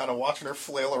and just kind of watching her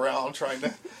flail around, trying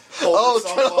to hold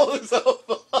herself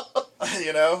up.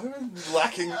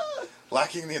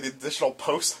 Lacking the additional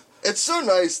post. It's so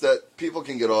nice that people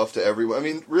can get off to everyone. I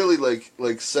mean, really,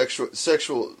 like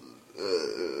sexual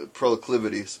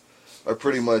proclivities are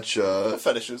pretty much the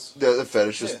fetishes. The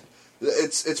fetishes. Yeah.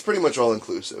 It's pretty much all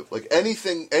inclusive. Like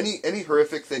anything, any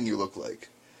horrific thing you look like,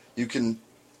 you can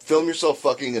film yourself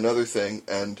fucking another thing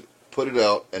and put it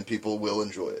out, and people will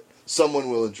enjoy it.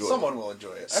 Someone will enjoy it. Someone will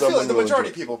enjoy it. I feel like the majority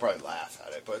of people probably laugh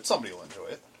at it, but somebody will enjoy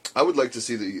it. I would like to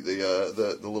see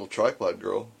the little tripod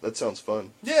girl. That sounds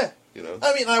fun. Yeah.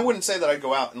 I mean, I wouldn't say that I'd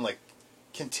go out and like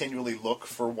continually look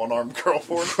for one-armed girl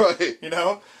porn. Right.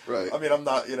 Right. I mean, I'm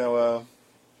not. Yeah.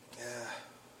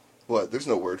 What? There's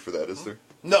no word for that, is there?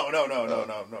 No. Not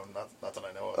that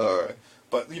I know of. All right.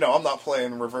 But I'm not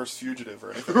playing Reverse Fugitive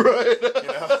or anything. Right.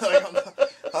 Like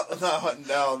I'm not hunting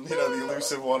down the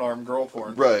elusive one-armed girl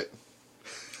porn. Right.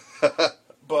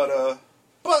 But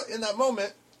in that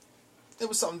moment, it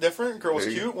was something different. Girl was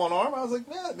cute, one arm. I was like,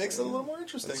 yeah, it makes it a little more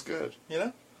interesting. That's good.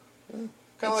 Yeah. Kind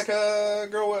of like a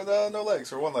girl with no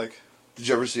legs or one leg. Did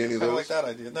you ever see any of those? Kind of like that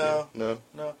idea. No. Yeah.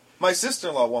 No. My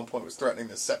sister-in-law at one point was threatening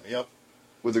to set me up.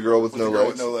 With a girl with no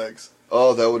legs? With no legs.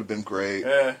 Oh, that would have been great.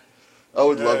 Yeah. I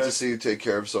would love to see you take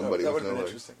care of somebody with no legs.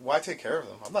 Interesting. Why take care of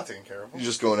them? I'm not taking care of them. You're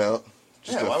just going out?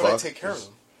 Why would I take care of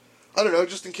them? I don't know,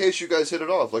 just in case you guys hit it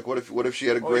off. Like, what if she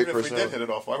had a great personality? If we did hit it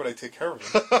off, why would I take care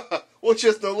of them? Well, she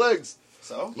has no legs.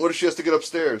 So? What if she has to get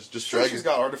upstairs? She's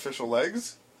got artificial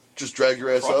legs. Just drag your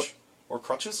ass up? Or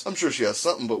crutches? I'm sure she has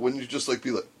something, but wouldn't you just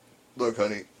be like, look,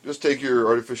 honey, just take your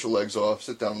artificial legs off,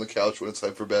 sit down on the couch when it's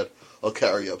time for bed. I'll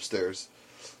carry you upstairs.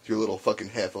 Your little fucking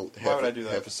half Why would I do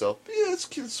that? Half a self. Yeah, it's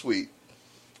cute, sweet.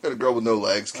 Got a girl with no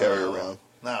legs, carry her around.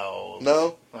 No.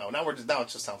 No? No. Now it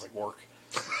just sounds like work.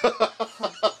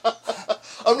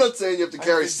 I'm not saying you have to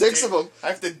carry 6 of them. I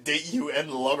have to date you and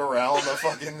lug around a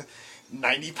fucking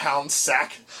 90-pound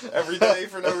sack every day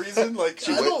for no reason. Like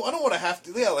I don't want to have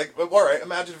to. Yeah, like all right.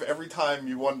 Imagine if every time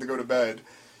you wanted to go to bed,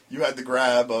 you had to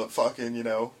grab a fucking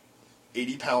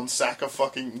 80-pound sack of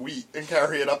fucking wheat and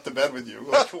carry it up to bed with you.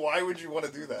 Like, why would you want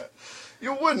to do that?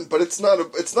 You wouldn't, but it's not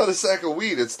a sack of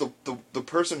wheat. It's the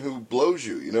person who blows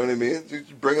you. You know what I mean? You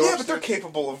bring them upstairs. But they're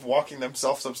capable of walking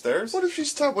themselves upstairs. What if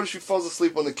she's tired? What if she falls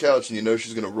asleep on the couch and you know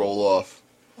she's going to roll off?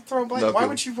 I'll throw a blanket. Why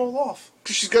would she roll off?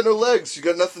 Because she's got no legs. She's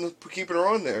got nothing keeping her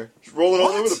on there. She's rolling all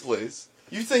over the place.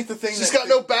 You think the thing she's got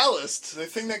no ballast. The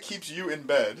thing that keeps you in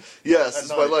bed. Yes,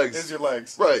 is my legs. Is your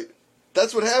legs. Right.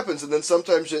 That's what happens, and then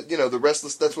sometimes, the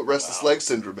restless, that's what restless leg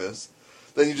syndrome is.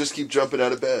 Then you just keep jumping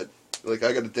out of bed. Like,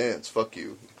 I gotta dance, fuck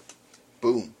you.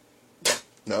 Boom.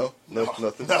 No,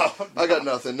 nothing. No. I got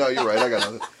nothing. No, you're right. I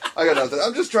got nothing.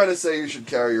 I'm just trying to say you should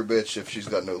carry your bitch if she's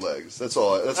got no legs. That's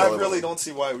all. I really don't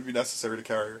see why it would be necessary to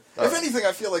carry her. If anything,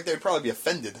 I feel like they'd probably be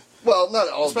offended. Well, not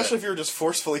all. Especially if you were just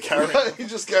forcefully carrying her. You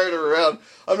just carried her around.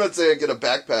 I'm not saying get a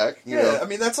backpack. You know? I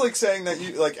mean that's like saying that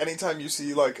you like anytime you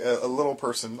see like a little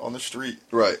person on the street,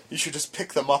 right? You should just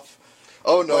pick them up.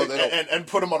 Oh no, like, they don't. And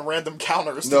put them on random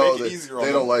counters to make it easier on them.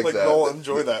 They don't like that. They'll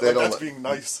enjoy that. They like, that's being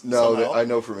nice. No, I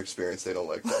know from experience they don't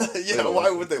like that. Yeah, why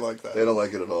would they like that? They don't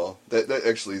like it at all. That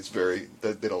actually, it's very.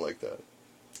 They don't like that.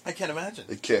 I can't imagine.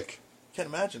 They kick. Can't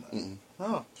imagine that.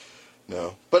 Oh.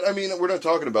 No. But, I mean, we're not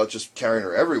talking about just carrying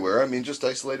her everywhere. I mean, just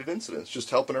isolated incidents. Just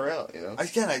helping her out,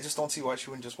 Again, I just don't see why she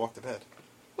wouldn't just walk to bed.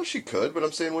 Well, she could, but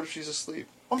I'm saying, what if she's asleep?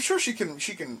 I'm sure she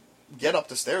can get up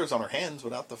the stairs on her hands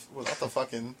without the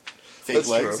fucking fake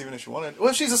legs, even if she wanted. Well,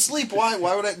 if she's asleep, why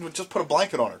would I just put a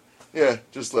blanket on her? Yeah,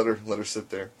 just let her sit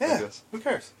there. Yeah, I guess. Who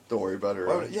cares? Don't worry about her.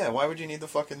 Why would you need the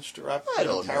fucking strap? I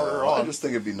don't know. Her on? I just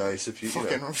think it'd be nice if you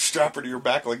fucking strap her to your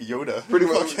back like Yoda. Pretty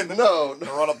much. No.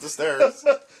 Run up the stairs.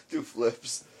 Do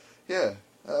flips. Yeah.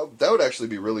 That would actually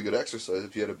be really good exercise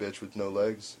if you had a bitch with no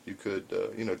legs. You could,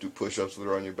 do push-ups with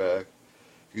her on your back.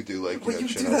 You could do like, you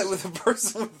do that with a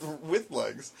person with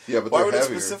legs. Yeah, but why they're would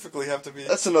heavier. It specifically have to be?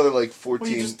 That's another like 14,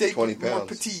 you just date 20 pounds. More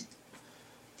petite.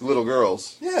 Little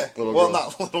girls. Yeah. Little girls.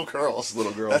 Not little girls.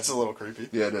 Little girls. That's a little creepy.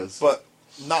 Yeah, it is. But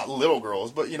not little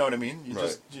girls. But you know what I mean. You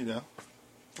just depends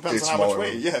on how much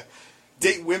weight. Yeah.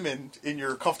 Date women in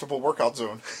your comfortable workout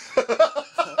zone.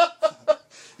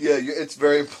 Yeah, it's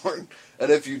very important. And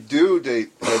if you do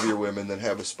date heavier women, then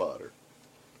have a spotter.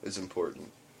 Is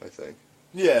important, I think.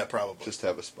 Yeah, probably. Just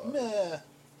have a spotter. Yeah.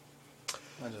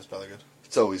 That's probably good.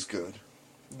 It's always good.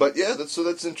 But yeah, that's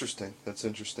interesting. That's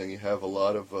interesting. You have a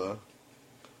lot of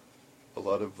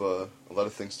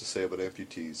things to say about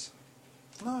amputees.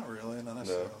 Not really, not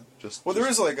necessarily. No, there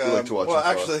is like like to watch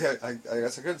actually, I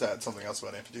guess I could add something else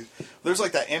about amputees. There's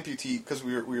like that amputee because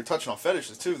we were touching on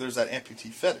fetishes too. There's that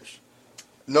amputee fetish.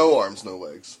 No arms, no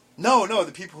legs. No,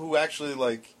 the people who actually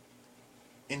like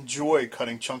enjoy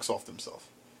cutting chunks off themselves.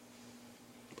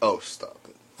 Oh, stop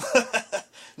it.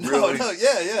 No,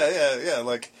 yeah.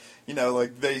 Like,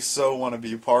 like they so want to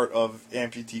be part of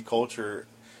amputee culture,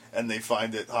 and they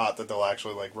find it hot that they'll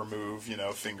actually like remove,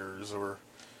 fingers or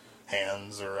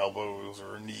hands or elbows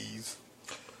or knees.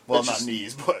 Well, not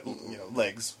knees, but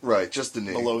legs. Right, just the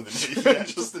knee. Below the knee. Yeah,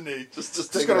 just the knee.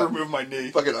 Just gotta remove my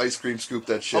knee. Fucking ice cream scoop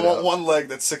that shit I want out. one leg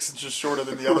that's 6 inches shorter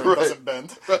than the other and doesn't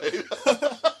bend. Right.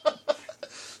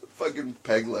 Fucking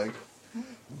peg leg.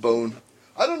 Bone.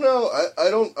 I don't know. I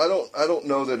don't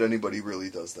know that anybody really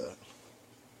does that.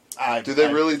 Do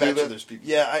they really do that? There's people.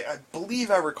 Yeah, I believe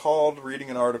I recalled reading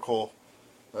an article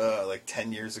like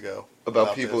 10 years ago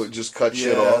about people who just cut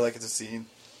shit off. Yeah, like it's a scene.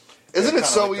 Isn't it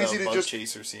so like easy to just bug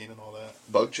chaser scene and all that?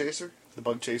 Bug chaser? The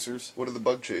bug chasers. What are the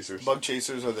bug chasers? Bug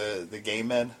chasers are the gay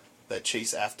men that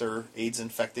chase after AIDS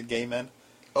infected gay men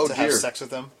to have sex with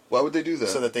them. Why would they do that?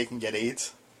 So that they can get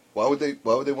AIDS. Why would they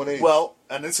want AIDS? Well,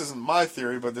 and this isn't my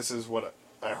theory, but this is what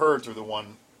I heard through the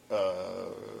one.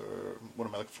 What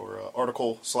am I looking for?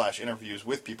 Article/interviews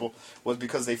with people was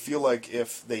because they feel like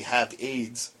if they have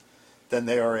AIDS, then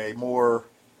they are a more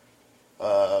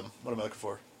what am I looking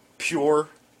for? Pure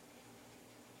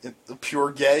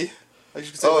gay. I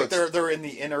should say like they're in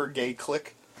the inner gay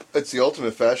clique. It's the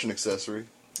ultimate fashion accessory.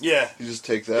 Yeah. You just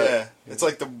take that. Yeah. It's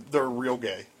like they're real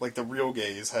gay. Like the real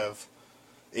gays have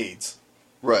AIDS.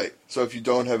 Right. So if you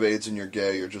don't have AIDS and you're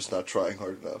gay, you're just not trying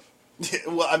hard enough. Yeah,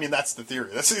 well, I mean that's the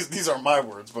theory. These aren't my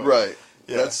words, but right.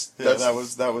 Yeah, that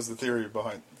was the theory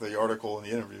behind the article and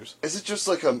the interviews. Is it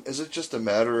just a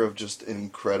matter of just an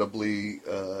incredibly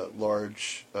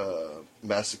large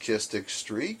masochistic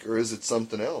streak, or is it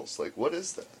something else? Like, what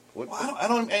is that? Well, I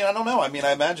don't know. I mean,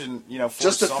 I imagine for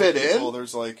just to some fit people, in.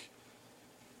 There's like,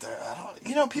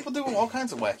 people do all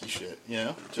kinds of wacky shit.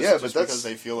 Just that's because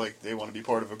they feel like they want to be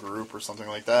part of a group or something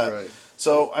like that. Right.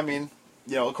 So I mean,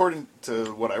 according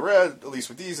to what I read, at least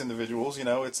with these individuals,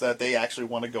 it's that they actually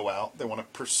want to go out. They want to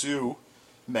pursue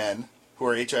men who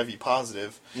are HIV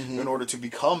positive in order to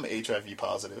become HIV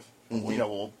positive.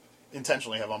 Will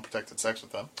intentionally have unprotected sex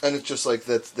with them. And it's just like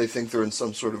that they think they're in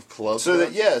some sort of club. So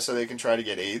so they can try to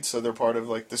get AIDS. So they're part of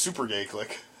like the super gay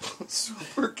clique.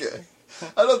 Super gay.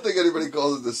 I don't think anybody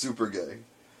calls it the super gay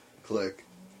clique.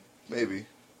 Maybe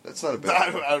that's not a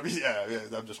bad.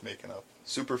 I'm just making up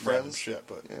super friends shit,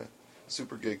 but yeah.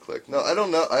 Super gay clique. No, I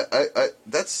don't know.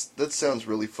 That sounds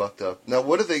really fucked up. Now,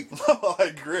 what do they? Well, I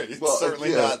agree. It's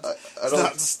certainly not. It's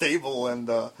not stable and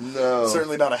no,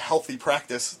 certainly not a healthy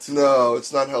practice. No,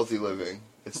 it's not healthy living.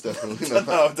 It's definitely not.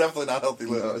 No, definitely not healthy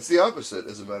living. No, it's the opposite,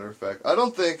 as a matter of fact. I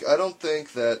don't think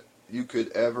that you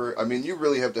could ever. I mean, you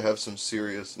really have to have some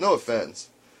serious. No offense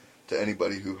to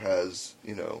anybody who has,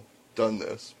 done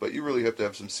this, but you really have to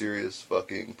have some serious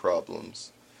fucking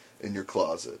problems in your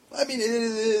closet. I mean,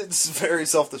 it's very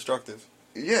self-destructive.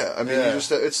 Yeah, I mean,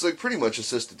 it's like pretty much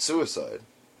assisted suicide.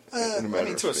 I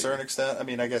mean, to a certain extent. I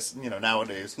mean, I guess,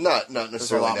 nowadays. Not necessarily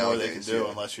there's a lot nowadays. more they can do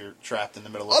unless you're trapped in the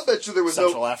middle of I'll bet you there was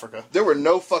Central Africa. There were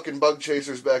no fucking bug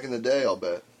chasers back in the day, I'll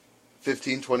bet.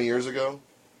 15, 20 years ago?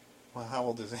 Well, how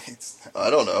old is AIDS? I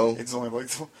don't know. It's only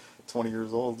like 20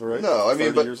 years old, right? No, I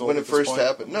mean, but when it first point.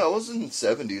 happened. No, it was in the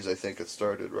 70s, I think it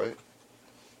started, right?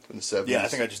 In the 70s. Yeah, I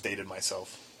think I just dated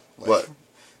myself. Like, what?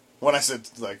 When I said,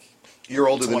 like... You're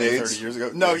older 20, than AIDS? 30 years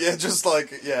ago. No, yeah, just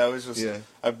like... Yeah, it was just... Yeah.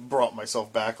 I brought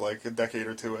myself back like a decade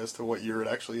or two as to what year it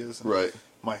actually is. And right.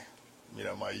 My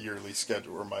yearly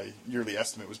schedule, or my yearly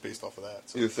estimate was based off of that.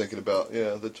 So. You're thinking about,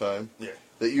 the time. Yeah.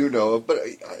 That you know of. But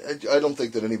I don't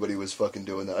think that anybody was fucking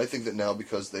doing that. I think that now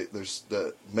because there's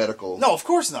the medical... No, of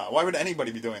course not. Why would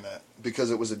anybody be doing that?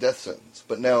 Because it was a death sentence.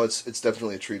 But now it's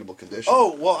definitely a treatable condition.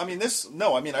 Oh, well, I mean,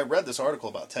 I read this article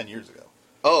about 10 years ago.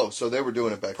 Oh, so they were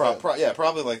doing it back then. Yeah,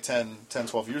 probably like 10,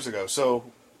 12 years ago. So,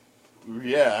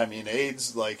 yeah, I mean,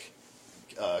 AIDS, like,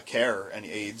 care and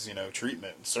AIDS,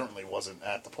 treatment certainly wasn't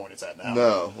at the point it's at now.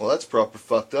 No. Well, that's proper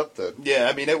fucked up, then. Yeah,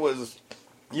 I mean, it was,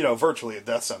 virtually a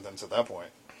death sentence at that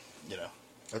point,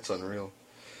 That's unreal.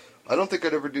 I don't think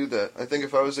I'd ever do that. I think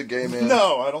if I was a gay man...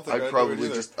 No, I don't think I'd probably do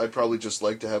it either. I'd probably just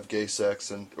like to have gay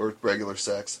sex or regular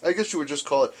sex. I guess you would just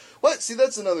call it... What? See,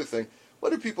 that's another thing.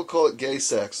 Why do people call it gay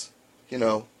sex?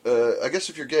 I guess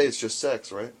if you're gay, it's just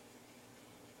sex, right?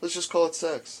 Let's just call it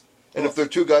sex. And if there are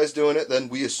two guys doing it, then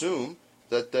we assume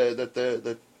that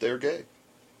they're gay.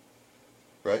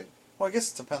 Right? Well, I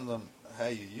guess it depends on how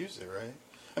you use it, right?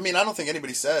 I mean, I don't think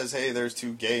anybody says, hey, there's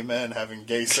two gay men having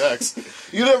gay sex.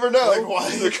 You never know. Like,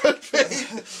 why? There could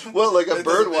be. Well, like a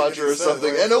bird watcher or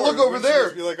something. Like, and look over there.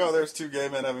 Just be like, oh, there's two gay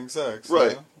men having sex.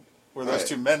 Right. Where there's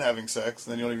two men having sex,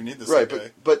 then you don't even need this. Right,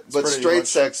 but straight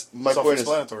sex, my point is...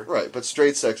 Self-explanatory. Right, but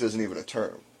straight sex isn't even a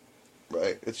term.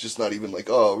 Right? It's just not even like,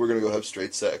 oh, we're going to go have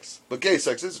straight sex. But gay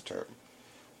sex is a term.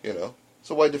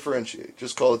 So why differentiate?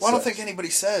 Just call it sex. I don't think anybody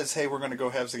says, hey, we're going to go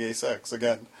have some gay sex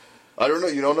again. I don't know.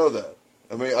 You don't know that.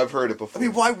 I mean, I've heard it before. I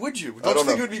mean, why would you? Don't you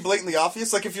think it would be blatantly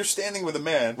obvious? Like, if you're standing with a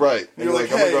man... Right. And you're like,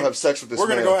 I'm hey, going to go have sex with this man.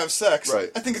 We're going to go have sex. Right.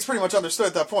 I think it's pretty much understood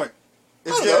at that point.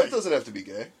 It's I don't gay. know. It doesn't have to be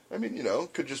gay. I mean,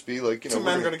 it could just be like, two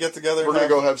men are going to get together. We're going to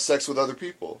go have sex with other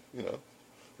people, We're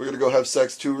going to go have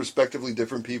sex, two respectively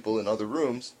different people in other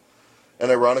rooms. And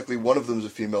ironically, one of them is a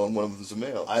female and one of them is a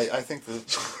male. I think that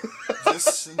this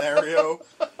scenario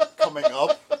coming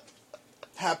up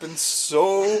happens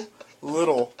so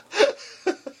little.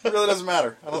 It really doesn't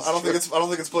matter. I don't think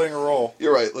it's playing a role.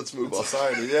 You're right. Let's move on.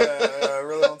 Society. Yeah, I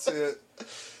really don't see it.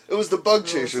 It was the bug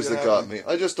chasers that got me.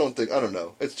 I just don't think... I don't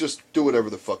know. It's just do whatever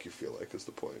the fuck you feel like is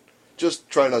the point. Just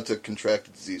try not to contract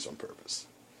the disease on purpose.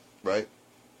 Right?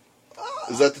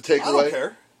 Is that the takeaway? I don't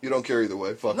care. You don't care either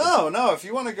way? Fuck No. If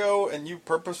you want to go and you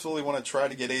purposefully want to try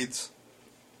to get AIDS,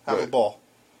 have a ball.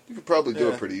 You could probably do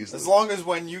it pretty easily. As long as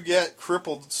when you get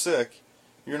crippled sick,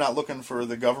 you're not looking for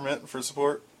the government for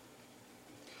support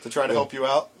to try to help you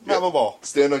out, have a ball.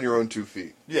 Stand on your own 2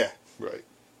 feet. Yeah. Right.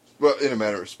 Well, in a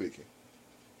manner of speaking.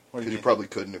 What do Because you you probably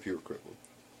couldn't if you were crippled.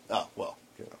 Oh, well.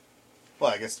 Yeah.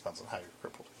 Well, I guess it depends on how you're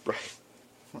crippled. Right.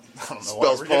 I don't know why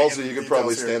Spells we're getting palsy, into you could details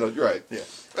probably here. stand on... You're right. Yeah.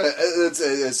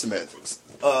 It's semantics.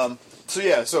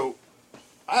 So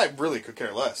I really could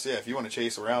care less. Yeah, if you want to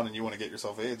chase around and you want to get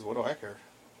yourself AIDS, what do I care?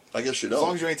 I guess you As don't.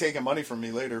 long as you ain't taking money from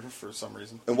me later for some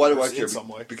reason. And why do I In care? some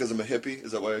way. Because I'm a hippie?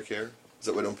 Is that why I care? Is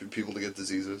that why I don't want people to get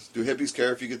diseases? Do hippies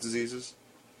care if you get diseases?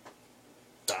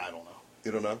 I don't know.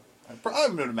 You don't know? I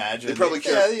would imagine. They probably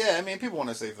care. Yeah, I mean, people want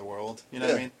to save the world. You know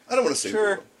what I mean? I don't want to save the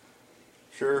world.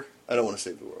 Sure. I don't want to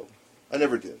save the world. I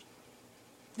never did.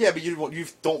 Yeah, but you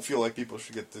don't feel like people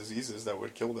should get diseases that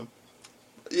would kill them.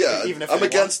 Yeah, even if I'm they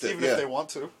against want, it. Even if they want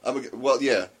to.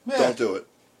 Yeah, don't do it.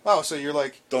 Oh, so you're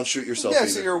like... Don't shoot yourself Yeah, either.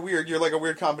 so you're like a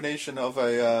weird combination of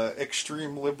a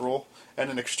extreme liberal and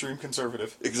an extreme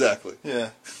conservative. Exactly. Yeah.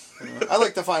 I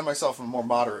like to find myself in a more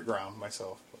moderate ground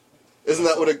myself. Isn't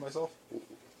that what it... Myself?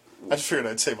 I just figured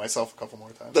I'd say myself a couple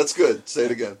more times. That's good. Say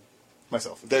it again.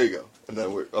 Myself. There you go. And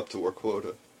then we're up to our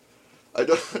quota.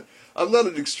 I'm not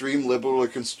an extreme liberal or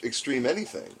extreme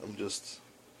anything. I'm just,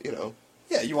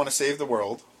 Yeah, you want to save the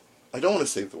world. I don't want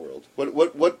to save the world. What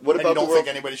about And you the don't world? think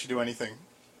anybody should do anything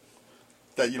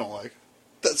that you don't like?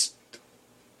 That's.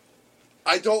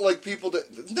 I don't like people to.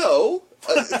 No.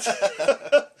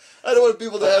 I don't want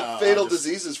people to have fatal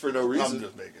diseases for no reason. I'm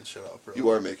just making shit up. Really. You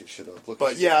are making shit up. Look,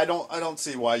 But yeah, I don't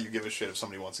see why you give a shit if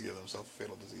somebody wants to give themselves a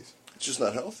fatal disease. it's just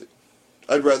not healthy.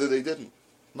 I'd rather they didn't.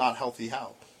 Not healthy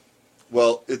how?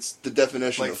 Well, it's the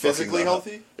definition Like of fucking physically not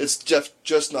healthy? It's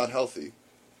just not healthy,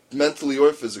 mentally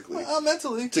or physically.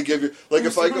 Mentally. To give you like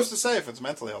who's, if I go who's to say if it's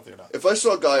mentally healthy or not? if I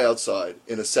saw a guy outside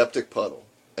in a septic puddle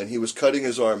and he was cutting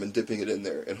his arm and dipping it in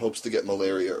there in hopes to get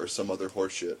malaria or some other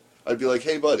horse shit, I'd be like,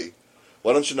 hey buddy,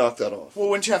 why don't you knock that off? Well,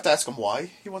 wouldn't you have to ask him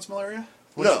why he wants malaria?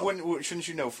 Shouldn't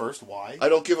you know first why? I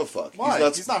don't give a fuck. Why?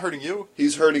 He's not hurting you.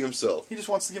 He's hurting himself. He just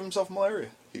wants to give himself malaria.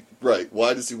 Right.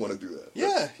 Why does he want to do that?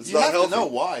 Yeah, It's you not have healthy. to know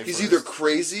why. He's first. either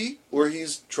crazy or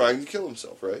he's trying to kill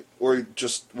himself, right? Or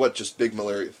just big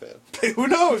malaria fan. Who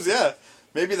knows? Yeah,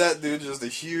 maybe that dude's just a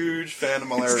huge fan of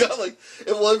malaria. He's got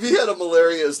if he had a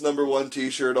malaria's #1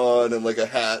 T-shirt on and like a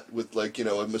hat with like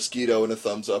a mosquito and a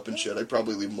thumbs up and shit, I'd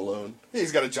probably leave him alone.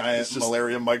 He's got a giant just-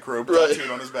 malaria microbe Right.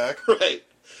 tattooed on his back. Right.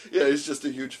 Yeah, he's just a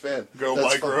huge fan. Go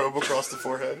That's microbe across the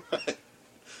forehead. fine.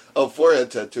 Oh,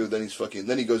 forehead tattoo. Then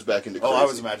he goes back into crazy. Oh, I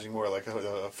was imagining more like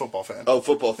a football fan. Oh,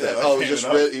 football fan. Yeah, like Oh, he painted just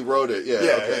up. he wrote it. Yeah.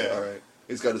 Yeah, Okay. yeah. All right.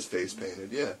 He's got his face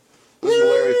painted. Yeah. Those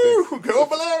malaria fans. Woo! Go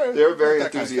malaria! They're very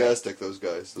That kind of enthusiastic. Those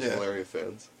guys. Those Yeah. malaria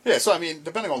fans. Yeah, so I mean,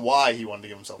 depending on why he wanted to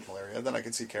give himself malaria, then I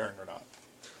could see caring or not.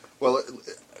 Well,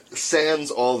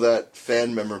 sans all that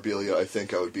fan memorabilia, I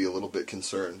think I would be a little bit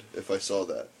concerned if I saw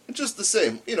that. And just the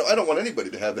same, I don't want anybody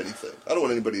to have anything. I don't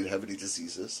want anybody to have any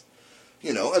diseases.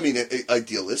 I mean,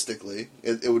 idealistically,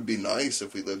 it would be nice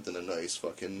if we lived in a nice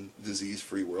fucking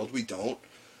disease-free world. We don't.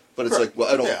 But it's Correct. like,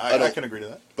 well, I don't. Yeah, I don't. I can agree to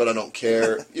that. But I don't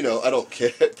care. I don't care.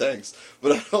 Thanks.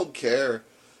 But I don't care.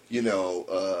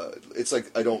 It's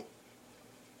like I don't.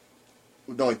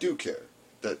 No, I do care.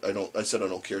 That I don't. I said I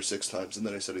don't care 6 times, and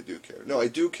then I said I do care. No, I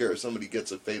do care if somebody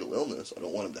gets a fatal illness. I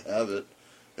don't want them to have it.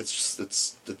 It's just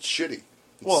it's shitty. It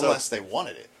Well, sucks. unless they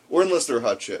wanted it. Or unless they're a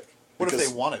hot chick. What if Because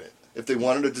they wanted it? if they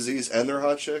wanted a disease and they're a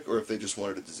hot chick, or if they just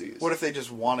wanted a disease? What if they just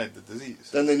wanted the disease?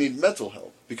 Then they need mental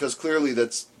help because clearly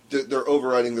they're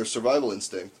overriding their survival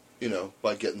instinct,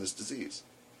 by getting this disease.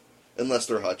 Unless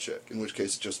they're a hot chick, in which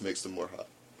case it just makes them more hot.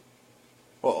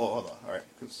 Well, hold on. All right,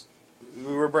 because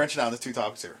we were branching out into 2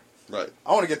 topics here. Right.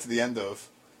 I want to get to the end of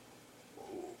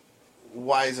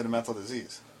why is it a mental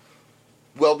disease?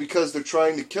 Well, because they're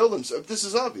trying to kill themselves. This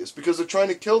is obvious. Because they're trying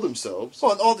to kill themselves.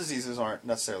 Well, and all diseases aren't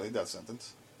necessarily a death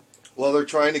sentence. Well, they're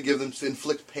trying to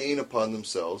inflict pain upon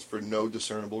themselves for no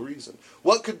discernible reason.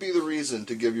 What could be the reason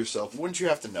to give yourself... Wouldn't you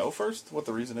have to know first what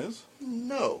the reason is?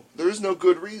 No. There is no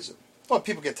good reason. Well,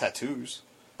 people get tattoos.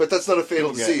 But that's not a fatal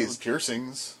People disease. get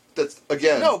piercings. That's,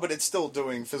 again... No, but it's still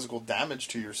doing physical damage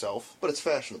to yourself. But it's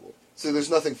fashionable. See,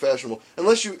 there's nothing fashionable.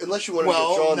 Unless you want to get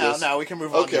Well, jaundice... now we can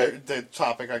move on Okay. to the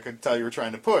topic I could tell you were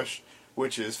trying to push,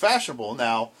 which is fashionable.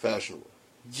 Now, Fashionable.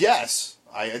 yes,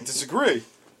 I disagree.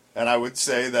 And I would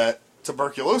say that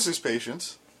tuberculosis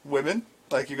patients, women,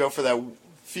 like you go for that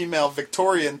female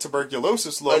Victorian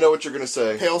tuberculosis look. I know what you're going to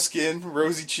say. Pale skin,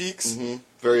 rosy cheeks. Hmm.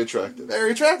 Very attractive.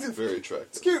 Very attractive. Very attractive.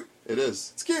 It's cute. It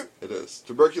is. It's cute. It is.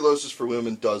 Tuberculosis for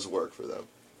women does work for them.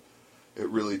 It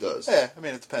really does. Yeah, I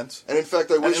mean, it depends. And in fact,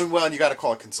 I wish... And you got to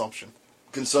call it consumption.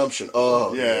 Consumption.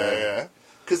 Oh, Yeah.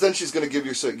 Because then she's going to give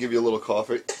you a little cough,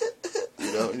 right?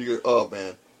 And you go, oh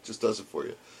man, just does it for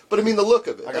you. But I mean, the look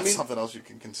of it. I got something else you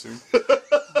can consume.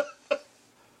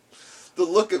 The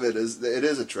look of it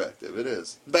is attractive. It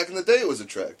is. Back in the day, it was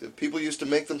attractive. People used to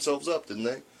make themselves up, didn't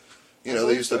they? They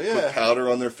believe used to so, yeah. put powder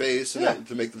on their face and Yeah.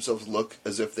 to make themselves look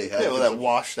as if they had. Yeah, well, that consumption.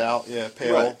 washed out,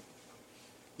 pale. Right.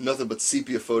 Nothing but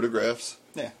sepia photographs.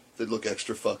 Yeah. They'd look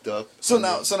extra fucked up. So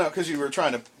now, because you were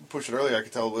trying to push it earlier, I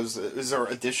could tell is there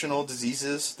additional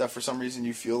diseases that for some reason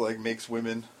you feel like makes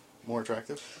women more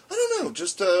attractive? I don't know.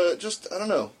 Just I don't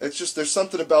know. It's just there's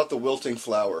something about the wilting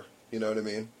flower. You know what I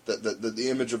mean? The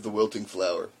image of the wilting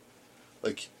flower.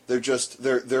 Like they're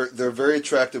a very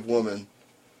attractive woman,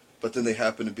 but then they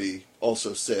happen to be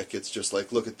also sick. It's just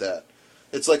like, look at that.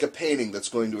 It's like a painting that's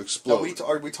going to explode.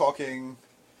 Are we talking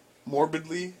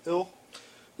morbidly ill?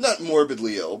 Not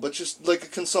morbidly ill, but just like a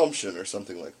consumption or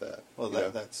something like that. Well, you know?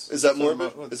 that's Is that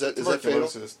morbid? Is that fatal?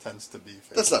 Tuberculosis tends to be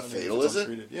fatal. That's not I mean, fatal, if it's is it?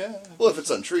 untreated. Yeah. Well, if it's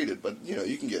untreated, but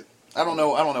you can get. I don't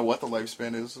know what the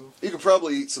lifespan is. You could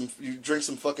probably eat some. You drink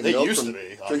some fucking They milk used from. to be,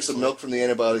 drink obviously. some milk from the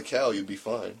antibiotic cow. You'd be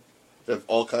fine. They have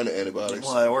all kind of antibiotics.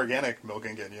 Well, organic milk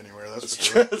ain't getting you anywhere. That's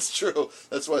for That's sure. true. That's true.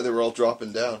 That's why they were all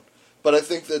dropping down. But I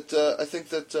think that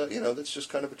that's just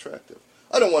kind of attractive.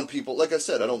 I don't want people, like I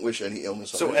said, I don't wish any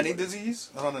illness on So any anybody. disease?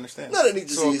 I don't understand. Not any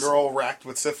So a disease. girl racked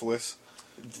with syphilis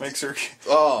makes her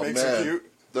Oh, makes her man.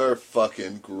 cute. They're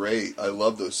fucking great. I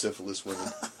love those syphilis women.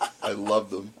 I love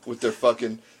them. With their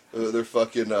fucking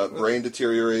brain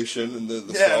deterioration and the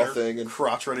Yeah, small her thing. And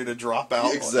crotch ready to drop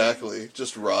out. exactly.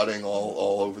 Just rotting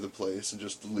all over the place and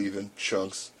just leaving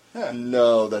chunks. Yeah.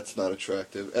 No, that's not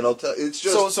attractive. And I'll tell it's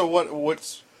just So what's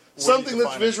what something do you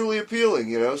that's define it? visually appealing,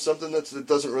 you know, something that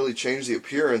doesn't really change the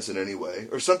appearance in any way,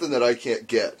 or something that I can't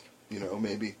get, you know,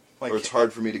 maybe, Like or it's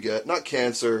hard for me to get. Not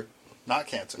cancer, Not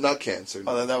cancer. not cancer.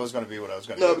 Oh, that was going to be what I was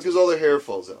going to. No, because all their hair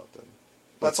falls out then.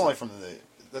 that's only from the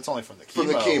chemo. From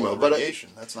the chemo, or but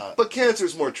radiation. That's not. But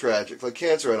cancer's more tragic. Like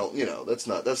cancer, I don't, you know, that's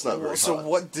not very so hot.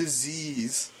 what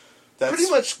disease? That's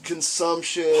Pretty much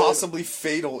consumption. possibly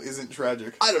fatal isn't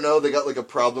tragic. I don't know. They got like a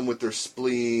problem with their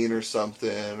spleen or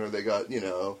something, or they got, you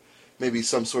know, maybe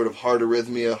some sort of heart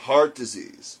arrhythmia, heart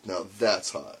disease. Now that's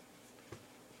hot.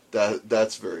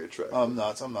 That's very attractive. I'm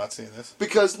not seeing this.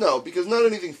 Because not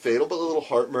anything fatal, but a little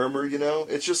heart murmur, you know?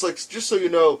 It's just like, just so you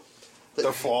know.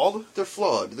 They're flawed. They're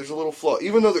flawed. There's a little flaw.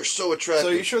 Even though they're so attractive.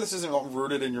 So are you sure this isn't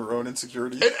rooted in your own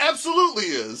insecurity? It absolutely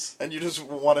is. And you just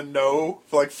want to know,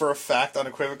 like, for a fact,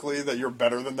 unequivocally, that you're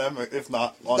better than them, if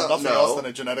not on nothing no. else than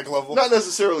a genetic level? Not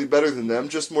necessarily better than them,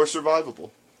 just more survivable.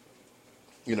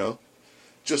 You know?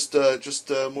 Just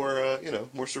more, you know,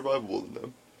 more survivable than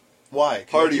them. Why?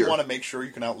 'Cause Hardier. you want to make sure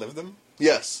you can outlive them?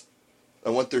 Yes. I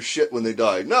want their shit when they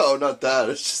die. No, not that.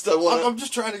 It's just I want. I'm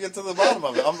just trying to get to the bottom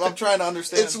of it. I'm trying to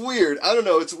understand. It's weird. I don't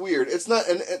know. It's weird. It's not,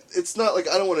 and it's not like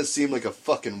I don't want to seem like a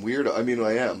fucking weirdo. I mean,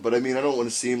 I am, but I mean, I don't want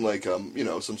to seem like you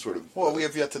know, some sort of. Well, we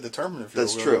have yet to determine if you're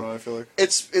That's a true. weirdo, I feel like.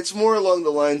 It's more along the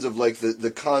lines of like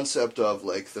the concept of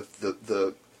like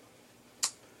the.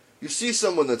 You see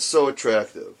someone that's so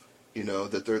attractive, you know,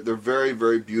 that they're very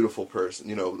very beautiful person,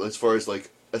 you know, as far as like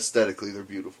aesthetically they're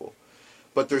beautiful.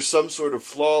 But there's some sort of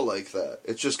flaw like that.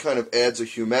 It just kind of adds a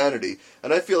humanity,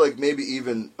 and I feel like maybe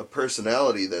even a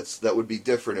personality that would be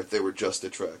different if they were just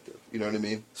attractive. You know what I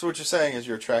mean? So what you're saying is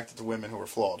you're attracted to women who are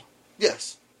flawed.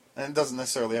 Yes. And it doesn't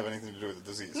necessarily have anything to do with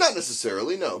the disease. Not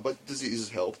necessarily, no, but diseases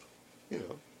help. You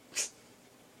know.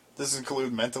 Does this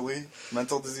include mental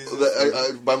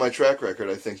diseases? By my track record,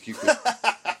 I think you could.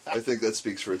 I think that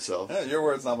speaks for itself. Yeah, your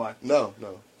words, not mine. No,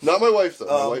 not my wife though.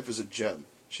 My wife is a gem.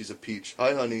 She's a peach.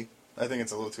 Hi, honey. I think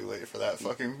it's a little too late for that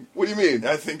fucking. What do you mean?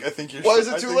 I think you're. Why is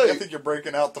it too I late? think you're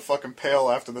breaking out the fucking pail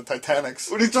after the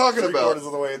Titanic's. What are you talking about? 3/4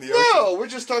 of the way in the ocean. No, we're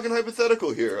just talking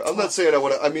hypothetical here. I'm not saying I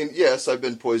want to. I mean, yes, I've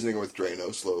been poisoning her with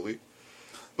Drano slowly,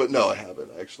 but no, I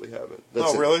haven't. I actually haven't.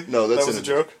 Oh, really? No, that was a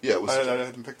joke. Yeah, it was. I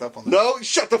hadn't picked up on that. No,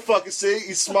 shut the fuck. See,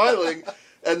 he's smiling,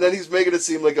 and then he's making it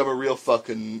seem like I'm a real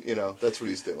fucking. You know, that's what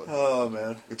he's doing. Oh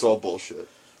man. It's all bullshit.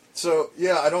 So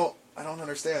yeah, I don't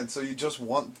understand. So you just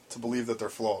want to believe that they're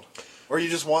flawed, or you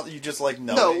just like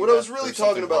knowing. No, what I was that really there's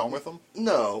talking something about wrong with them.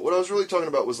 No, what I was really talking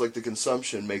about was like the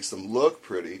consumption makes them look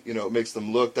pretty. You know, it makes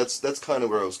them look. That's kind of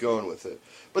where I was going with it.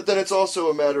 But then it's also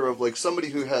a matter of like somebody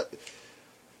who had.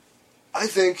 I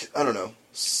think I don't know.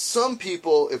 Some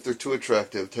people, if they're too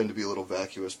attractive, tend to be a little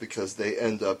vacuous because they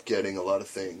end up getting a lot of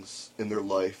things in their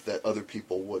life that other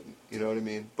people wouldn't. You know what I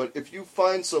mean? But if you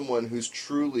find someone who's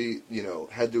truly, you know,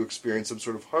 had to experience some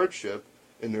sort of hardship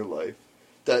in their life,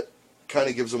 that kind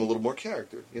of gives them a little more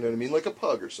character. You know what I mean? Like a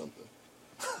pug or something.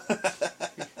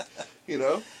 You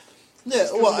know? Yeah.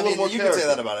 Just give Well, them a I little mean, more you can say character.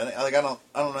 that about it. Like I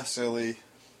don't necessarily.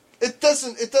 It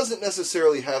doesn't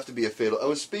necessarily have to be a fatal. I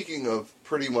was speaking of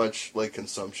pretty much like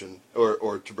consumption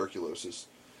or tuberculosis,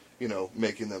 you know,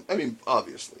 making them. I mean,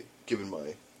 obviously, given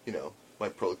my my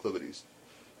proclivities,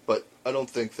 but I don't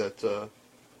think that.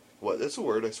 What? That's a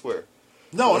word. I swear.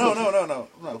 No.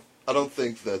 I don't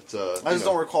think that. I just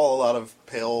don't recall a lot of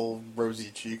pale,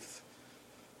 rosy-cheeked,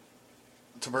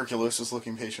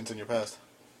 tuberculosis-looking patients in your past.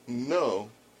 No.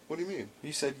 What do you mean?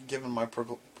 You said given my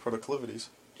proclivities.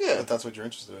 Yeah. But that's what you're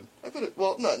interested in. I bet it.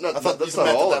 Well, not. I thought That's you not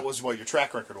meant all. that was what your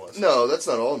track record was. No, that's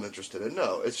not all I'm interested in.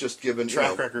 No, it's just given.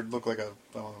 Track record looked like a.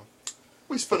 I don't know.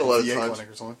 We spent a lot of VA time. clinic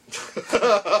or something.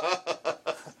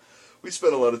 We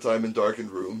spent a lot of time in darkened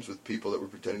rooms with people that were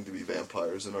pretending to be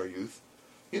vampires in our youth.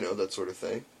 You know, that sort of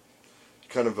thing.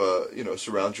 Kind of,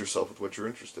 surround yourself with what you're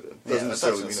interested in. Doesn't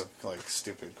necessarily mean like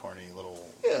stupid, corny little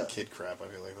Yeah. kid crap. I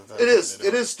feel like that. it is.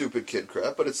 It is stupid kid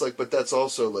crap, but it's like, but that's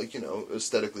also like, you know,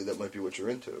 aesthetically that might be what you're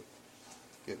into.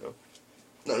 You know,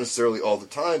 not necessarily all the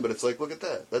time, but it's like, look at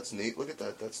that. That's neat. Look at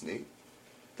that. That's neat.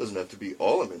 Doesn't have to be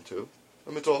all I'm into.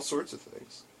 I'm into all sorts of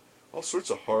things. All sorts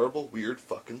of horrible, weird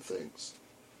fucking things.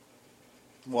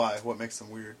 Why? What makes them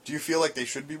weird? Do you feel like they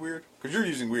should be weird? Because you're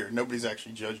using weird. Nobody's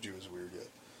actually judged you as weird yet.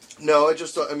 No, I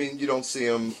just don't, I mean, you don't see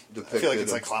them I depicted. feel like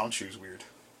it's like clown shoes weird.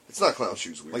 It's not clown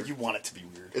shoes weird. Like you want it to be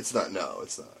weird. It's not. No,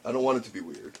 it's not. I don't want it to be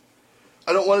weird.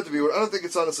 I don't want it to be weird. I don't think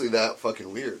it's honestly that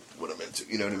fucking weird. What I'm into,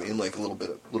 you know what I mean? Like a little bit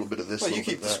of this. Well, you little keep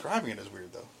bit of that. describing it as weird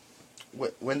though.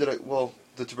 When did I? Well,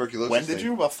 the tuberculosis. When did thing.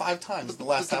 you? About 5 times in the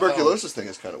last The half hour. tuberculosis thing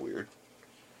is kind of weird.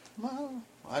 Well,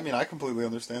 I mean, I completely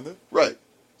understand it. Right.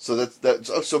 So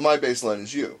so my baseline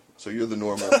is you. So you're the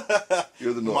normal.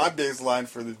 You're the normal. My baseline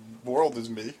for the world is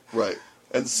me. Right.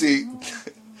 And see,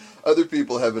 other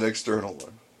people have an external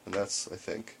one, and that's, I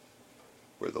think,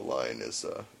 where the line is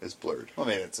blurred. Well,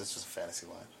 maybe it's just a fantasy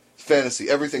line. Fantasy.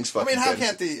 Everything's I fucking. mean, how fantasy.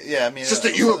 can't the? Yeah, I mean, It's just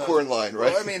a unicorn line,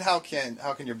 right? Well, I mean, how can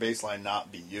your baseline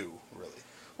not be you, really?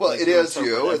 Well, Like, it is interpret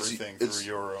you. Everything It's through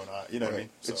your own eye. You know what I right. mean?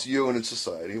 So. It's you and it's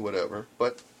society, whatever.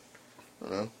 But I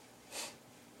don't know.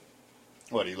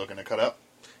 What are you looking to cut out?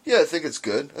 Yeah, I think it's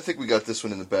good. I think we got this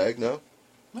one in the bag. No.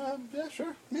 Yeah,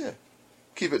 sure. Yeah.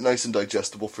 Keep it nice and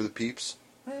digestible for the peeps.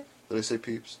 Right. Did I say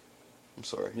peeps? I'm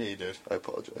sorry. Yeah, you did. I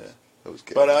apologize. Yeah. That was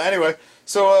gay. But anyway,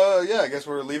 so yeah, I guess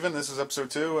we're leaving. This is episode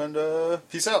 2, and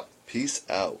peace out. Peace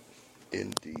out,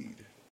 indeed.